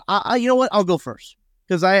the rails. But you know what? I'll go first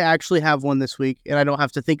because I actually have one this week, and I don't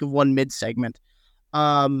have to think of one mid-segment.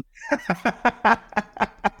 I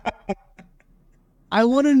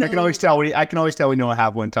want to know. I can always tell we don't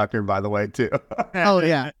have one, Tucker, by the way, too. Oh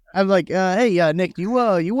yeah, I'm like, hey, Nick, you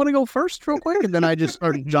want to go first, real quick? And then I just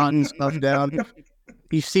started jotting stuff down.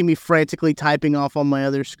 You see me frantically typing off on my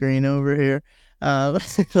other screen over here. But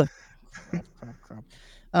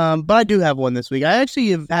I do have one this week. I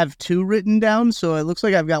actually have 2 written down, so it looks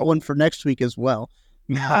like I've got one for next week as well.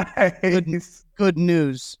 Nice. Good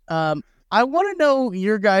news. I want to know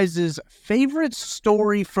your guys' favorite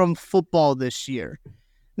story from football this year.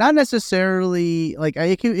 Not necessarily like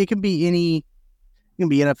it can be any, it can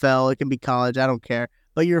be NFL, it can be college, I don't care.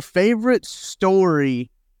 But your favorite story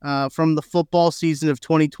from the football season of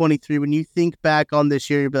 2023, when you think back on this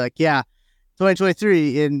year, you'll be like, yeah,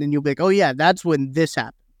 2023, and then you'll be like, oh yeah, that's when this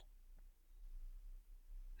happened.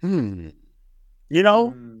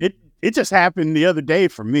 It just happened the other day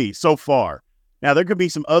for me so far. Now, there could be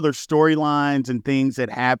some other storylines and things that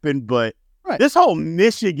happen, but this whole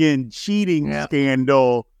Michigan cheating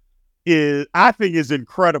scandal I think is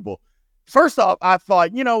incredible. First off, I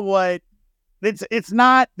thought, you know what? It's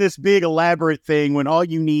not this big elaborate thing when all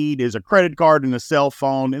you need is a credit card and a cell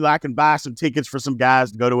phone, and I can buy some tickets for some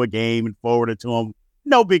guys to go to a game and forward it to them.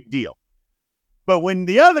 no big deal. But when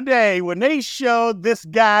the other day, when they showed this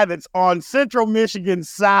guy that's on Central Michigan's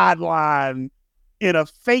sideline in a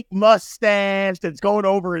fake mustache that's going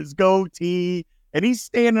over his goatee, and he's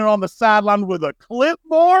standing on the sideline with a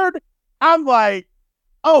clipboard, I'm like,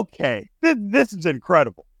 okay, this is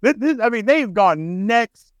incredible. They've gone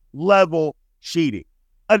next level cheating.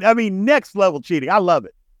 Next level cheating. I love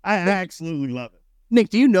it. I absolutely love it. Nick,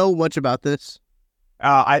 do you know much about this?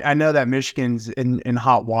 I know that Michigan's in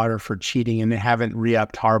hot water for cheating, and they haven't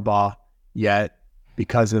re-upped Harbaugh yet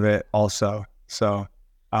because of it also. So,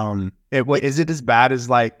 is it as bad as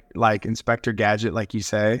like Inspector Gadget, like you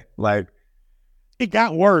say? Like, it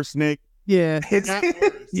got worse, Nick. Yeah.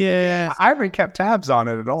 Yeah. I haven't kept tabs on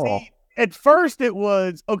it at all. See, at first it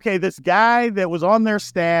was, okay, this guy that was on their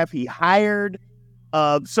staff, he hired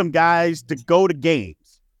some guys to go to games.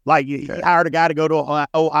 Like, he hired a guy to go to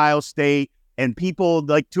Ohio State, and people,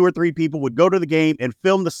 like 2 or 3 people, would go to the game and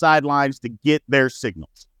film the sidelines to get their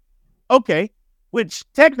signals. Okay, which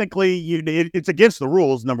technically it's against the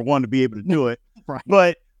rules, number one, to be able to do it. Right.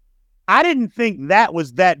 But I didn't think that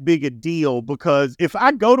was that big a deal, because if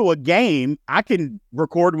I go to a game, I can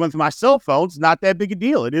record with my cell phone. It's not that big a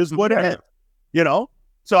deal. It is what it is,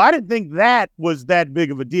 So I didn't think that was that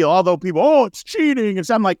big of a deal. Although people, it's cheating. And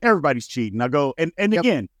so I'm like, everybody's cheating. I go, and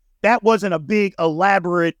again, that wasn't a big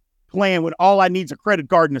elaborate plan when all I need is a credit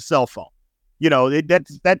card and a cell phone.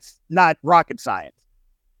 That's not rocket science.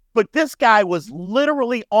 But this guy was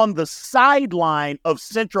literally on the sideline of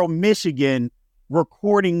Central Michigan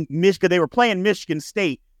recording Michigan. They were playing Michigan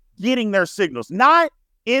State, getting their signals. Not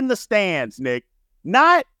in the stands, Nick.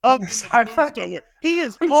 Not up. He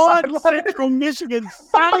is on Central Michigan's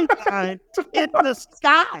sideline in the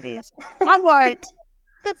skies. I'm like,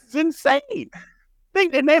 that's insane.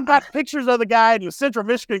 And they've got pictures of the guy, and the Central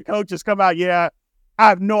Michigan coach has come out. Yeah, I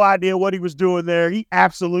have no idea what he was doing there. He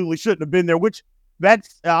absolutely shouldn't have been there. I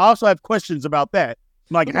also have questions about that.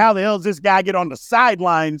 Like, how the hell does this guy get on the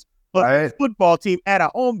sidelines of a football team at a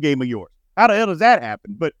home game of yours? How the hell does that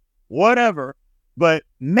happen? But whatever. But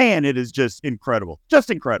man, it is just incredible. Just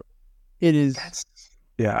incredible. It is.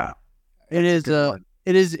 Yeah. It is.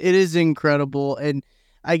 It is incredible. And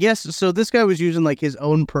I guess so. This guy was using like his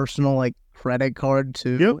own personal like credit card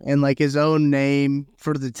too, and like his own name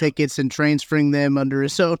for the tickets and transferring them under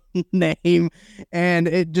his own name, and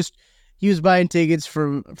he was buying tickets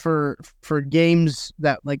for games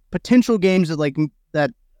that like potential games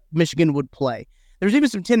that Michigan would play. There's even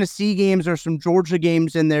some Tennessee games or some Georgia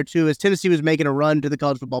games in there too, as Tennessee was making a run to the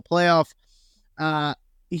college football playoff.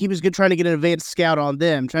 He was trying to get an advanced scout on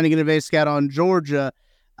them, trying to get an advanced scout on Georgia.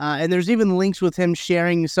 And there's even links with him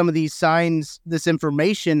sharing some of these signs, this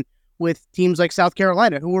information with teams like South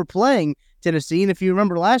Carolina who were playing Tennessee. And if you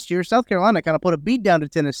remember last year, South Carolina kind of put a beat down to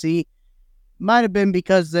Tennessee. Might have been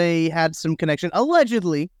because they had some connection.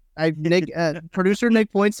 Allegedly, producer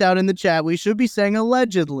Nick points out in the chat, we should be saying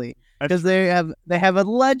allegedly because they have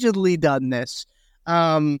allegedly done this.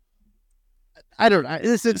 I don't know.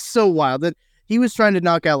 It's so wild that he was trying to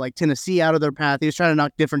knock out like Tennessee out of their path. He was trying to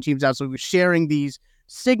knock different teams out. So he was sharing these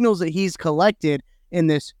signals that he's collected in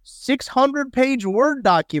this 600-page Word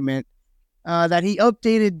document that he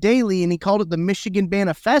updated daily, and he called it the Michigan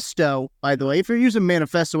Manifesto. By the way, if you're using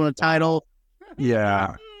Manifesto in a title,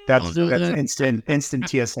 that's instant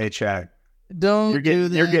TSA check. Don't do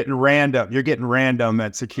that. You're getting random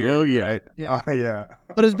at security. Right? Yeah.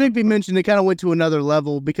 But as Big B mentioned, it kind of went to another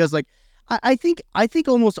level because, like, I think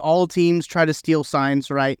almost all teams try to steal signs,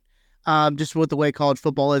 right? Just with the way college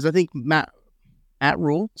football is. I think Matt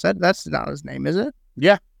Rule that's not his name, is it?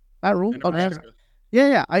 Yeah, Matt Rule.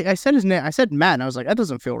 Yeah. I said his name. I said Matt, and I was like, that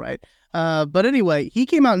doesn't feel right. But anyway, he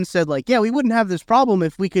came out and said, like, yeah, we wouldn't have this problem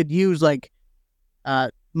if we could use like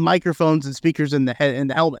microphones and speakers in the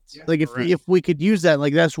helmets. Yeah, like if we could use that,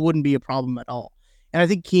 like that wouldn't be a problem at all. And I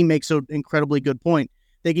think he makes an incredibly good point.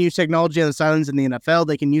 They can use technology on the sidelines in the NFL.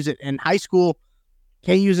 They can use it in high school.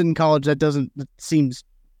 Can't use it in college. That seems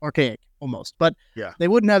archaic almost. But they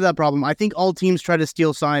wouldn't have that problem. I think all teams try to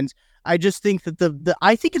steal signs. I just think that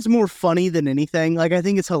I think it's more funny than anything. Like, I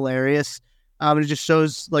think it's hilarious. It just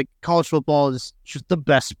shows like college football is just the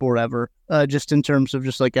best sport ever. Just in terms of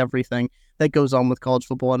just like everything that goes on with college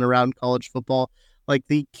football and around college football. Like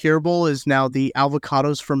the Cure Bowl is now the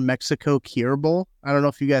Avocados from Mexico Cure Bowl. I don't know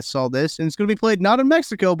if you guys saw this, and it's going to be played not in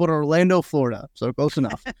Mexico but Orlando, Florida. So close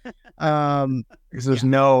enough. Because there's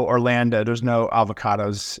no Orlando, there's no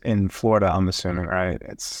avocados in Florida. I'm assuming, right?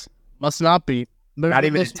 It's must not be. Not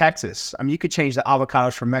even in Texas. I mean, you could change the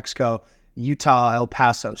avocados from Mexico, Utah, El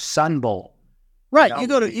Paso, Sun Bowl. Right. You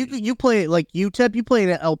go to you play like UTEP. You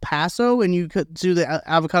play at El Paso, and you could do the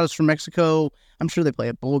Avocados from Mexico. I'm sure they play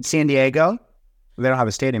at Bold. San Diego. They don't have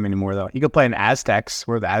a stadium anymore, though. You could play in Aztecs,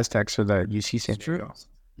 where the Aztecs are the UC San Diego.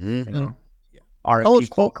 Mm-hmm. You know? College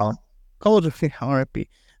RFP. RFP.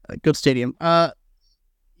 Good stadium.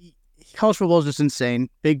 College football is just insane.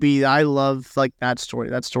 Big B. I love like that story.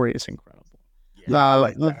 That story is incredible. I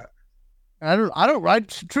like that. I don't.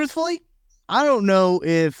 Truthfully, I don't know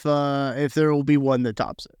if there will be one that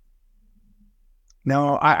tops it.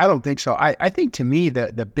 No, I don't think so. I think to me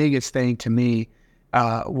the biggest thing to me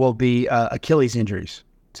will be Achilles injuries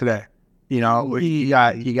today. You know, you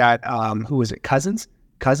got who was it? Cousins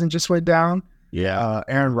just went down. Yeah.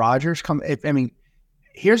 Aaron Rodgers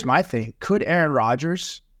here's my thing. Could Aaron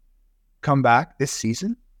Rodgers come back this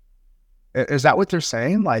season? Is that what they're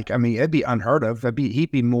saying? Like, I mean, it'd be unheard of.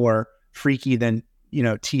 He'd be more freaky than,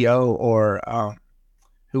 T.O. or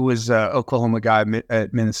who was Oklahoma guy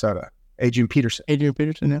at Minnesota, Adrian Peterson.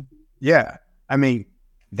 Yeah. Yeah. I mean,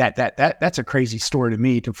 that's a crazy story to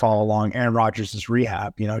me to follow along Aaron Rodgers'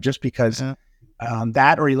 rehab, just because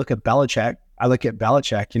that, or you look at Belichick. I look at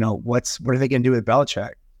Belichick, what are they going to do with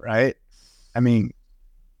Belichick, right? I mean,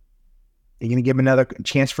 are you going to give him another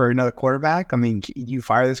chance for another quarterback? I mean, you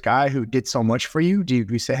fire this guy who did so much for you. Do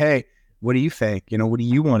you say, hey, what do you think? What do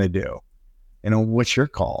you want to do? What's your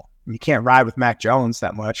call? You can't ride with Mac Jones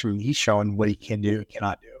that much. I mean, he's showing what he can do,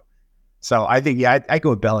 cannot do. So I think, I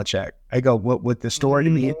go with Belichick. I go, what the story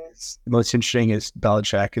to me is the most interesting is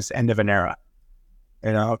Belichick is end of an era.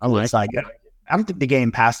 I don't think the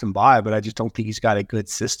game passed him by, but I just don't think he's got a good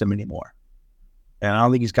system anymore. And I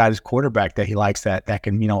don't think he's got his quarterback that he likes that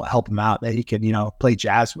can, help him out, that he can, play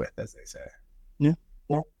jazz with, as they say. Yeah.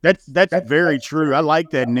 Well, that's very true. I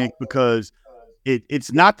like that, Nick, because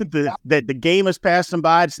it's not that the game has passed him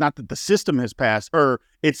by. It's not that the system has passed, or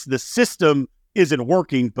it's the system isn't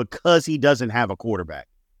working because he doesn't have a quarterback.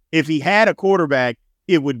 If he had a quarterback,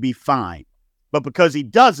 it would be fine. But because he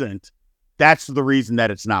doesn't, that's the reason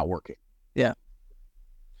that it's not working. Yeah.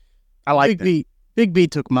 I like that. Big B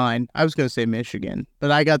took mine. I was going to say Michigan,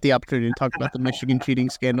 but I got the opportunity to talk about the Michigan cheating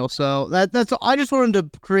scandal. So that's I just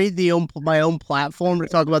wanted to create my own platform to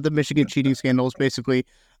talk about the Michigan cheating scandal is basically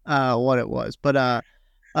what it was. But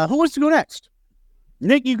who wants to go next?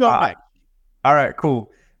 Nick, you go next. All right,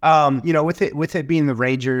 cool. With it being the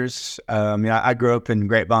Rangers, I grew up in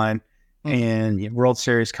Grapevine, and World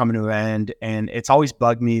Series coming to an end, and it's always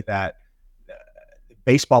bugged me that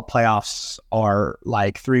baseball playoffs are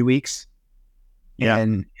like 3 weeks. Yeah.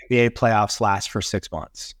 And NBA playoffs last for 6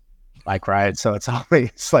 months. Right? So it's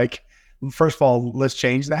always like, first of all, let's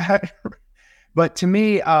change that. But to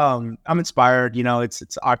me, I'm inspired.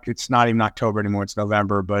 It's not even October anymore. It's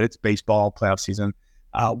November, but it's baseball playoff season.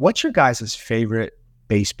 What's your guys' favorite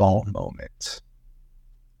baseball moment?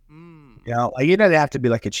 It doesn't have to be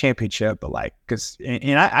like a championship, but I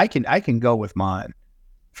can go with mine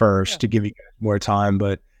first to give you guys more time.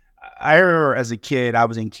 But I remember as a kid, I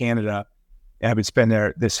was in Canada. I've been spending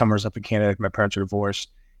there this summers up in Canada. My parents are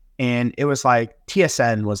divorced. And it was like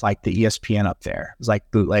TSN was like the ESPN up there. It was like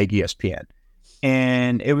bootleg ESPN.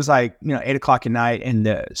 And it was like, 8 o'clock at night, and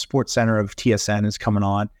the sports center of TSN is coming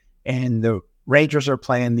on. And the Rangers are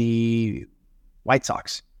playing the White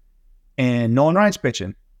Sox. And Nolan Ryan's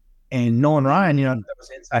pitching. And Nolan Ryan, that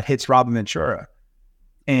was inside, hits Robin Ventura.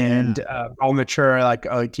 And Robin Ventura,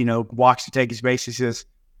 walks to take his base. He says,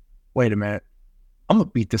 wait a minute. I'm going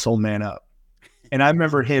to beat this old man up. And I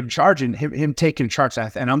remember him charging, him taking charge,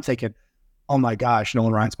 and I'm thinking, oh my gosh,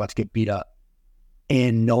 Nolan Ryan's about to get beat up.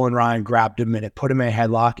 And Nolan Ryan grabbed him and put him in a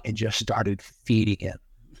headlock and just started feeding him.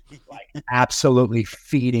 Absolutely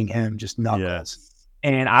feeding him, just knuckles. Yes.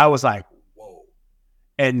 And I was like, whoa.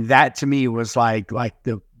 And that to me was like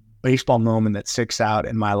the baseball moment that sticks out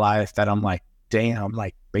in my life, that I'm like, damn,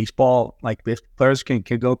 baseball, players can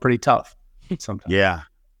go pretty tough sometimes.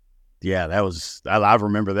 Yeah, that was, I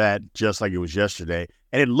remember that just like it was yesterday.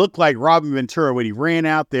 And it looked like Robin Ventura, when he ran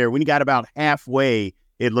out there, when he got about halfway,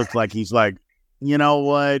 it looked like he's like, you know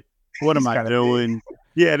what? What am I doing?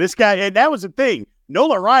 Yeah, this guy, and that was the thing.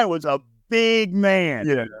 Nolan Ryan was a big man.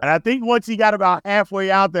 Yeah. And I think once he got about halfway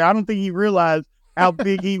out there, I don't think he realized how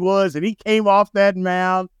big he was. And he came off that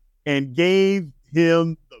mound and gave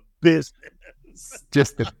him the business.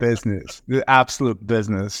 Just the business, the absolute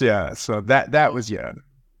business. Yeah. So that was, he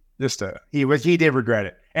did regret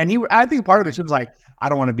it. And I think part of it was like, I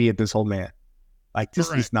don't want to be at this old man.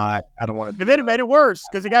 He's not, I don't want to. And then it made it worse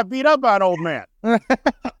because he got beat up by an old man. It's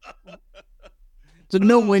a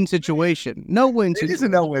no-win situation. It is a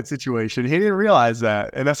no-win situation. He didn't realize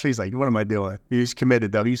that. And that's what he's like, what am I doing? He's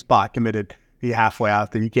committed, though. He's spot committed. He's halfway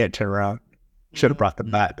out there. You can't turn around. Should have brought the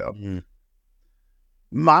bat though.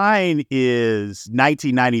 Mine is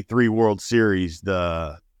 1993 World Series,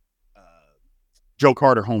 the Joe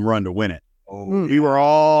Carter home run to win it. We were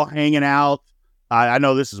all hanging out. I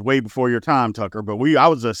know this is way before your time, Tucker, but I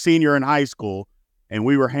was a senior in high school, and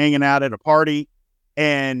we were hanging out at a party.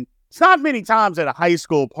 And it's not many times at a high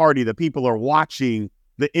school party that people are watching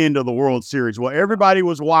the end of the World Series. Well, everybody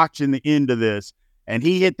was watching the end of this, and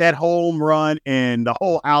he hit that home run, and the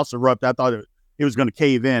whole house erupted. I thought it was going to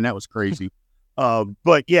cave in. That was crazy.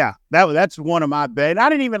 But yeah, that's one of my bets. I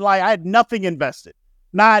didn't even I had nothing invested.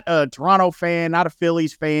 Not a Toronto fan, not a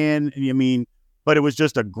Phillies fan. I mean, but it was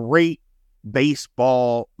just a great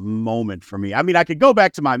baseball moment for me. I mean, I could go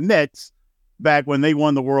back to my Mets back when they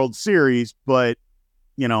won the World Series, but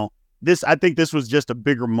I think this was just a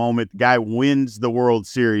bigger moment. The guy wins the World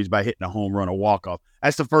Series by hitting a home run, a walk-off.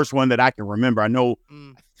 That's the first one that I can remember. I know,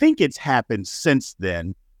 I think it's happened since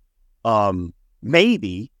then.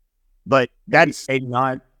 Maybe, but that's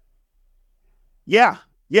 89. Yeah.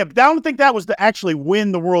 Yeah, but I don't think that was to actually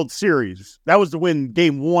win the World Series. That was to win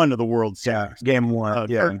Game 1 of the World Series. Yeah, Game 1.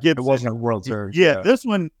 It wasn't a World Series. Yeah, this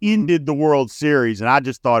one ended the World Series, and I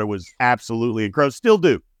just thought it was absolutely incredible. Still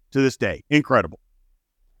do to this day. Incredible.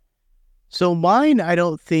 So mine, I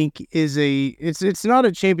don't think is it's not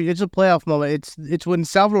a champion. It's a playoff moment. It's when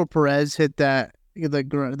Salvador Perez hit the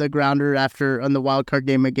grounder on the wild card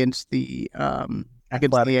game against the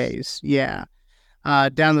A's. Yeah.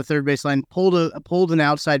 Down the third baseline, pulled an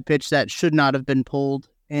outside pitch that should not have been pulled,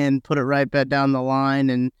 and put it right back down the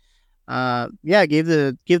line, and gave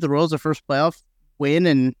the Royals their first playoff win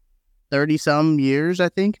in 30 some years. I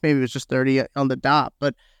think maybe it was just 30 on the dot,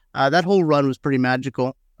 but that whole run was pretty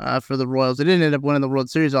magical for the Royals. They didn't end up winning the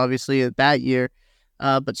World Series obviously that year,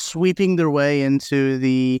 but sweeping their way into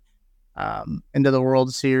the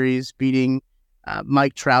World Series, beating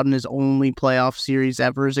Mike Trout in his only playoff series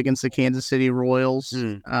ever is against the Kansas City Royals.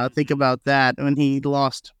 Think about that. When he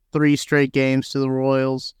lost 3 straight games to the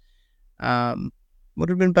Royals. Would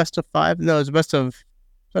have been best of 5? No, it was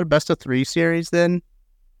a best of 3 series then?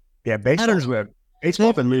 Yeah, baseball's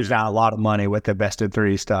been losing out a lot of money with the best of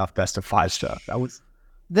 3 stuff, best of 5 stuff.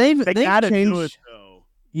 They've gotta changed. do it, though.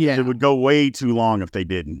 Yeah. It would go way too long if they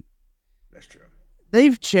didn't. That's true.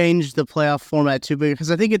 They've changed the playoff format too, because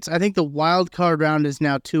I think the wild card round is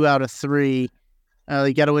now 2 out of 3.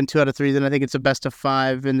 You got to win 2 out of 3. Then I think it's a best of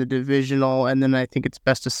 5 in the divisional, and then I think it's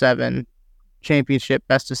best of 7 championship,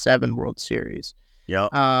 best of 7 World Series. Yeah.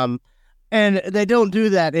 And they don't do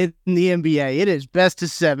that in the NBA. It is best of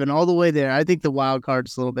 7 all the way there. I think the wild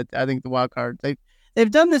card's a little bit. I think the wild card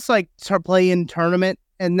they've done this play-in tournament.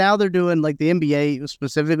 And now they're doing, the NBA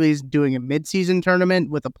specifically is doing a mid-season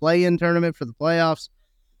tournament with a play-in tournament for the playoffs.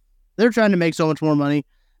 They're trying to make so much more money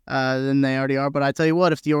than they already are. But I tell you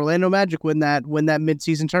what, if the Orlando Magic win that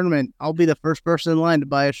mid-season tournament, I'll be the first person in line to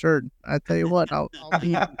buy a shirt. I tell you what, I'll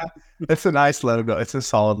be. It's a nice logo. It's a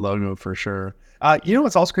solid logo for sure. You know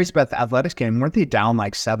what's also crazy about the Athletics game? Weren't they down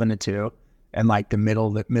 7-2 in the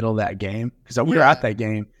middle of that game? Because we were at that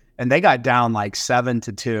game, and they got down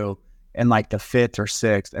 7-2. In the 5th or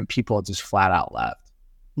 6th, and people just flat out left.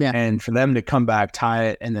 Yeah. And for them to come back, tie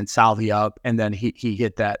it, and then Salvi up, and then he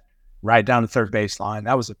hit that right down the third baseline.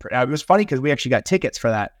 That was it was funny because we actually got tickets for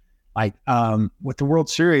that, with the World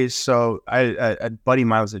Series. So a buddy of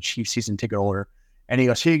mine was a Chiefs season ticket holder, and he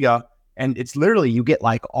goes, "Here you go." And it's literally you get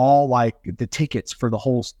all the tickets for the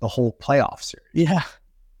whole playoff series. Yeah.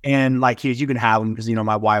 And you can have them because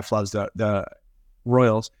my wife loves the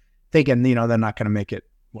Royals, thinking they're not going to make it.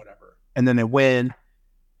 And then they win,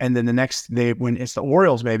 and then the next they win. It's the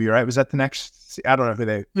Orioles, maybe, right? Was that the next? I don't know who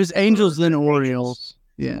they. It was Angels, then Orioles.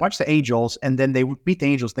 Yeah. Watch the Angels, and then they beat the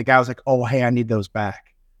Angels. The guy was like, "Oh, hey, I need those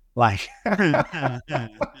back." It's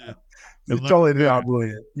totally not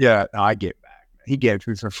brilliant. Yeah, no, I get it back. He gave it to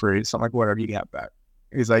me for free, so I'm like, "Whatever, you got back."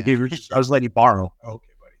 He's like, I was letting you borrow. Okay,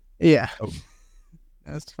 buddy. Yeah. Oh.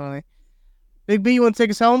 That's funny. Big B, you want to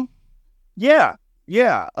take us home? Yeah.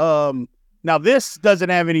 Now, this doesn't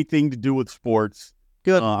have anything to do with sports.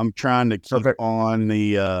 Good. I'm trying to keep on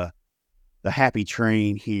the happy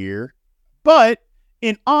train here. But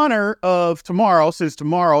in honor of tomorrow, since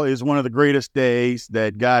tomorrow is one of the greatest days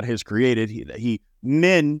that God has created,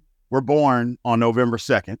 men were born on November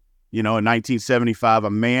 2nd. In 1975, a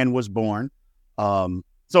man was born. So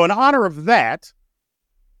in honor of that,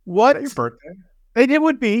 what? Your birthday? It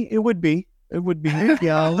would be.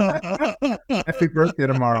 Happy birthday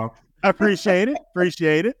tomorrow. I appreciate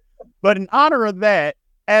it. But in honor of that,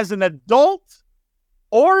 as an adult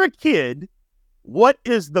or a kid, what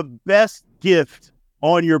is the best gift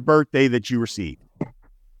on your birthday that you received?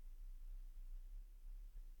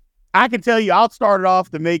 I can tell you, I'll start it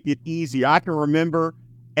off to make it easier. I can remember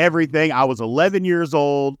everything. I was 11 years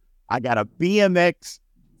old. I got a BMX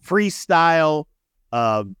freestyle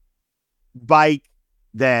bike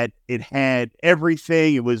that it had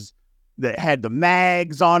everything. That had the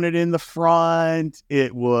mags on it in the front.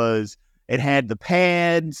 It had the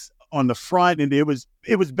pads on the front, and it was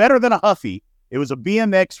better than a Huffy. It was a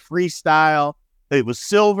BMX freestyle. It was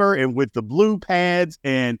silver and with the blue pads,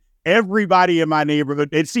 and everybody in my neighborhood,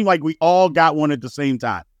 it seemed like we all got one at the same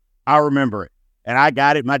time. I remember it. And I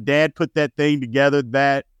got it. My dad put that thing together.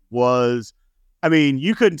 That was,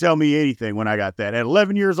 you couldn't tell me anything when I got that. At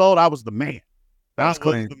 11 years old, I was the man. That's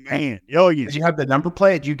clean. The man. Oh, yeah. Did you have the number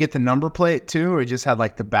plate? Did you get the number plate too, or just had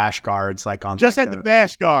like the bash guards like on? Just had the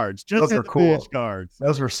bash guards. Those were cool. Bash guards.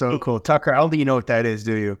 Those were so cool. Tucker, I don't think you know what that is,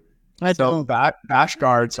 do you? I don't. Bash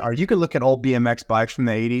guards are. You can look at old BMX bikes from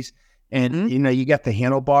the 80s, and you got the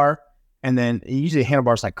handlebar, and then usually the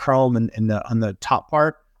handlebar's like chrome and on the top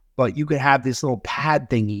part, but you could have this little pad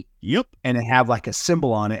thingy. Yep. And it have like a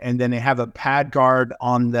symbol on it, and then they have a pad guard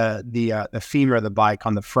on the femur of the bike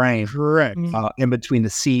on the frame, correct, in between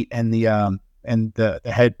the seat and the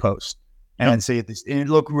head post. And so it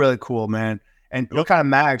looked really cool, man. And what kind of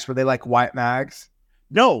mags were they? Like white mags?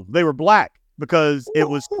 No, they were black because it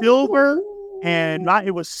was silver, and I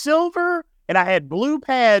had blue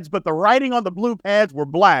pads, but the writing on the blue pads were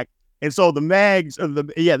black, and so the mags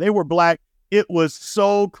they were black. It was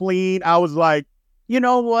so clean. I was like, you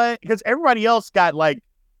know what? Because everybody else got I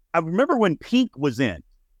remember when pink was in,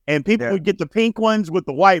 and people would get the pink ones with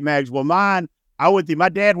the white mags. Well, my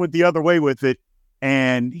dad went the other way with it,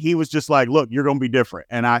 and he was just like, look, you're going to be different.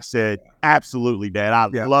 And I said, absolutely, Dad. I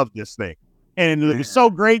love this thing. And it was so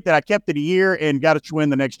great that I kept it a year and got a Schwinn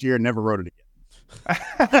the next year and never rode it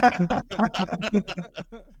again.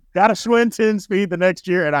 Got a Schwinn 10-speed the next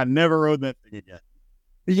year, and I never rode that thing again.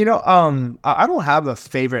 I don't have a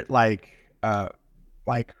favorite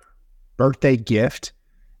birthday gift.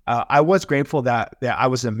 I was grateful that I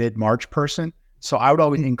was a mid-March person, so I would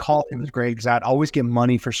always in college. It was great because I'd always get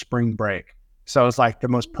money for spring break. So it's like the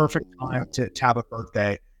most perfect time to have a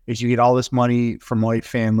birthday is you get all this money from all your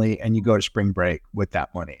family and you go to spring break with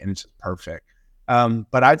that money, and it's perfect.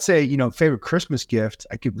 But I'd say favorite Christmas gift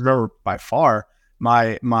I could remember by far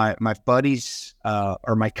my buddy's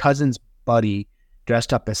or my cousin's buddy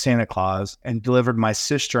dressed up as Santa Claus and delivered my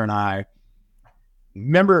sister and I.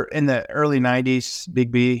 Remember in the early 90s,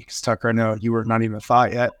 Big B, Tucker, I know you were not even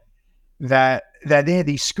thought yet, that they had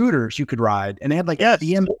these scooters you could ride, and they had like a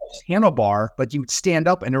BMX handlebar, but you would stand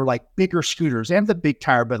up and they were like bigger scooters. They have the big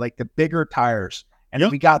tire, but like the bigger tires. And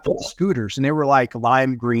we got those scooters, and they were like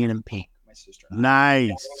lime green and pink. My sister and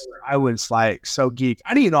nice. I was like so geeked.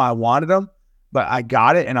 I didn't even know I wanted them, but I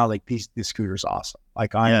got it, and I was like, this scooter's awesome.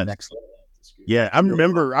 Like I'm next level. Yeah, I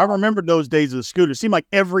remember those days of the scooter. It seemed like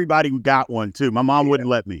everybody got one too. My mom wouldn't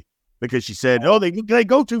let me because she said, "Oh, they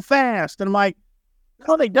go too fast." And I'm like,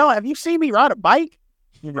 "No, they don't. Have you seen me ride a bike?"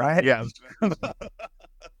 Right? Yeah.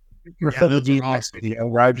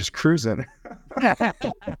 Where I'm just cruising.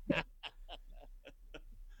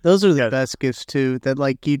 Those are the best gifts too.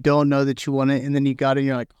 That you don't know that you want it, and then you got it, and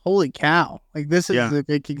you're like, "Holy cow!" Like this is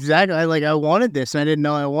exactly I wanted this, and I didn't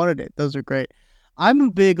know I wanted it. Those are great. I'm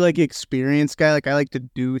a big experience guy. I like to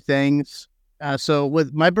do things. So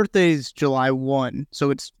with my birthday is July 1,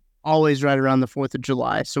 so it's always right around the 4th of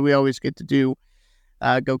July. So we always get to do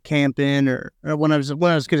go camping, or when I was a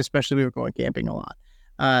kid, especially, we were going camping a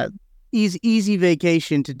lot. Easy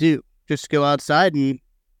vacation to do. Just go outside and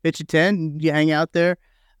pitch a tent and you hang out there.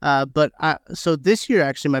 So this year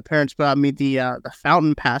actually, my parents bought me the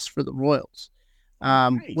fountain pass for the Royals.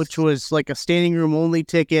 Nice. Which was like a standing room only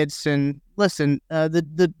tickets. And listen,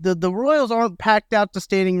 the Royals aren't packed out to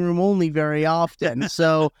standing room only very often.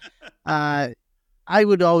 So I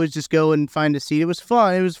would always just go and find a seat. It was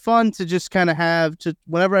fun. It was fun to just kind of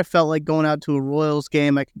whenever I felt like going out to a Royals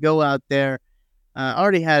game, I could go out there. I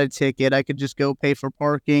already had a ticket. I could just go pay for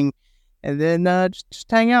parking and then just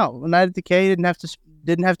hang out. When I had the K, didn't have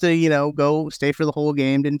to go stay for the whole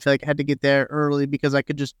game. Didn't feel like I had to get there early because I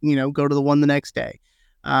could just go to the one the next day,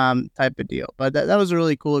 type of deal. But that was a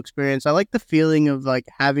really cool experience. I like the feeling of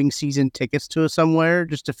having season tickets to somewhere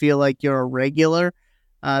just to feel like you're a regular.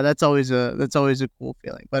 That's always a cool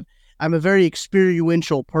feeling. But I'm a very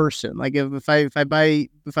experiential person. Like if I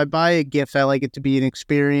buy a gift, I like it to be an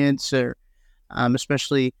experience, or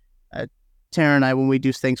especially Tara and I, when we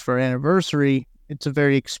do things for our anniversary, it's a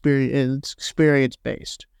very experience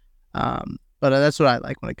based. But that's what I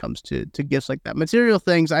like when it comes to gifts like that. Material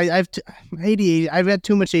things, I've had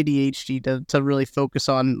too much ADHD to really focus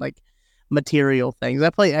on material things. I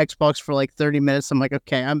play Xbox for like 30 minutes. I'm like,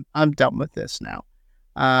 okay, I'm done with this now.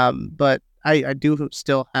 But I do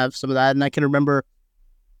still have some of that, and I can remember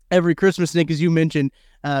every Christmas, Nick, as you mentioned,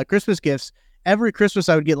 Christmas gifts. Every Christmas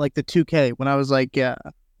I would get like the 2K when I was like,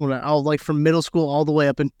 when I was like from middle school all the way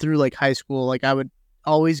up and through like high school. Like I would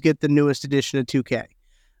always get the newest edition of 2K.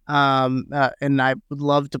 And I would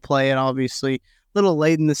love to play it. Obviously, a little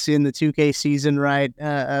late in the 2K season, right?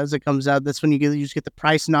 As it comes out, that's when you just get the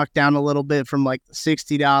price knocked down a little bit from like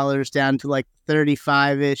 $60 down to like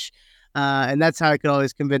 35-ish. And that's how I could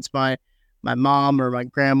always convince my mom or my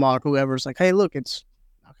grandma or whoever's like, hey, look, it's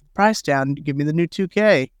knocking the price down. Give me the new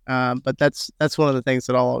 2K. But that's one of the things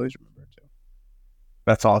that I'll always remember too.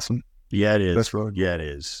 That's awesome. Yeah, it is. That's really cool. Yeah, it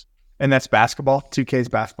is. And that's basketball. 2K is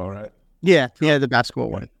basketball, right? Yeah, the basketball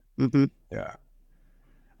one. Mm-hmm. Yeah.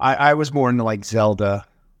 I was more into like Zelda,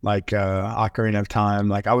 like Ocarina of Time.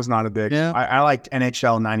 Like I was not a big. Yeah. I liked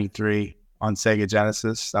NHL '93 on Sega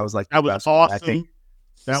Genesis. That was like That was best awesome. I think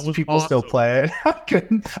That was people awesome. still play it.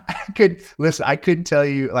 I couldn't tell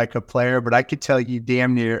you like a player, but I could tell you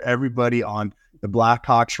damn near everybody on the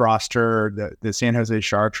Blackhawks roster, or the San Jose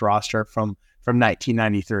Sharks roster from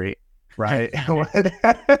 1993. Right,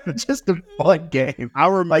 just a fun game. I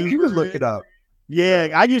remember. Like you could look it up. Yeah,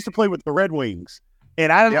 I used to play with the Red Wings,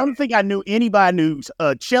 and I don't think I knew anybody. Knew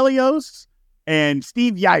Chelios and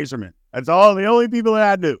Steve Yzerman. That's the only people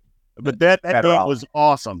that I knew. But that game was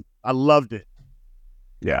awesome. I loved it.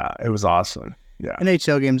 Yeah, it was awesome. Yeah,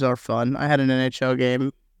 NHL games are fun. I had an NHL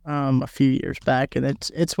game a few years back, and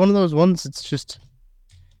it's one of those ones that's just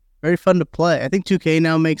very fun to play. I think 2K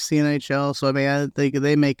now makes the NHL, so I mean, I think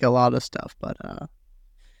they make a lot of stuff. But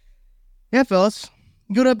yeah, fellas,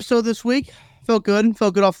 good episode this week. Felt good.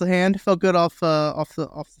 Felt good off the hand. Felt good off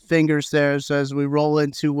the fingers there as we roll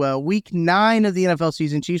into week 9 of the NFL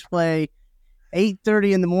season. Chiefs play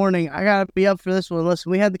 8:30 in the morning. I gotta be up for this one.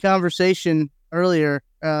 Listen, we had the conversation earlier,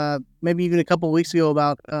 maybe even a couple of weeks ago,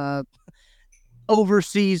 about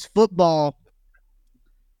overseas football.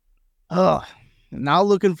 Now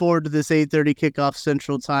looking forward to this 8:30 kickoff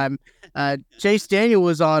Central Time. Chase Daniel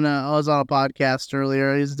was on a podcast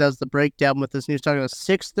earlier. He does the breakdown with us, and he was talking about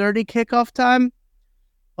 6:30 kickoff time.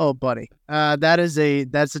 Oh, buddy, that's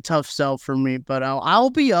a tough sell for me. But I'll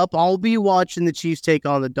be up. I'll be watching the Chiefs take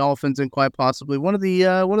on the Dolphins, and quite possibly one of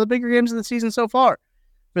the bigger games of the season so far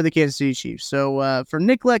for the Kansas City Chiefs. So for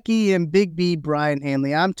Nick Leckie and Big B, Brian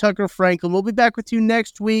Hanley, I'm Tucker Franklin. We'll be back with you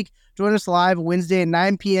next week. Join us live Wednesday at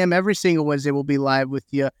 9 p.m. Every single Wednesday we'll be live with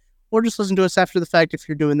you. Or just listen to us after the fact if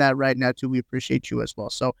you're doing that right now, too. We appreciate you as well.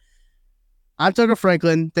 So I'm Tucker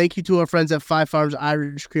Franklin. Thank you to our friends at Five Farms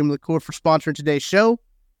Irish Cream Liqueur for sponsoring today's show.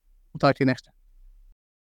 We'll talk to you next time.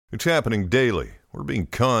 It's happening daily. We're being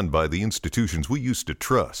conned by the institutions we used to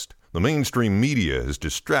trust. The mainstream media is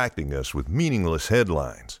distracting us with meaningless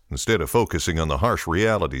headlines instead of focusing on the harsh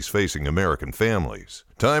realities facing American families.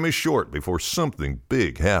 Time is short before something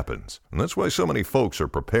big happens, and that's why so many folks are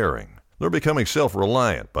preparing. They're becoming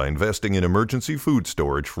self-reliant by investing in emergency food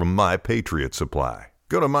storage from My Patriot Supply.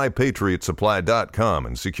 Go to MyPatriotSupply.com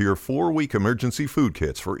and secure 4-week emergency food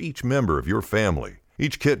kits for each member of your family.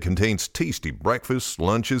 Each kit contains tasty breakfasts,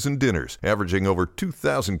 lunches, and dinners, averaging over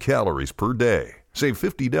 2,000 calories per day. Save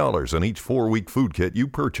 $50 on each 4-week food kit you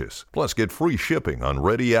purchase. Plus, get free shipping on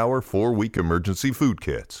Ready Hour 4-week emergency food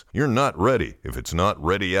kits. You're not ready if it's not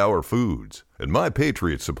Ready Hour Foods. At My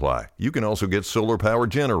Patriot Supply, you can also get solar power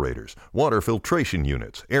generators, water filtration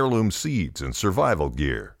units, heirloom seeds, and survival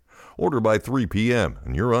gear. Order by 3 p.m.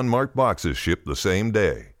 and your unmarked boxes ship the same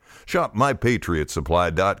day. Shop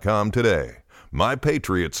MyPatriotSupply.com today.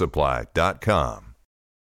 MyPatriotSupply.com.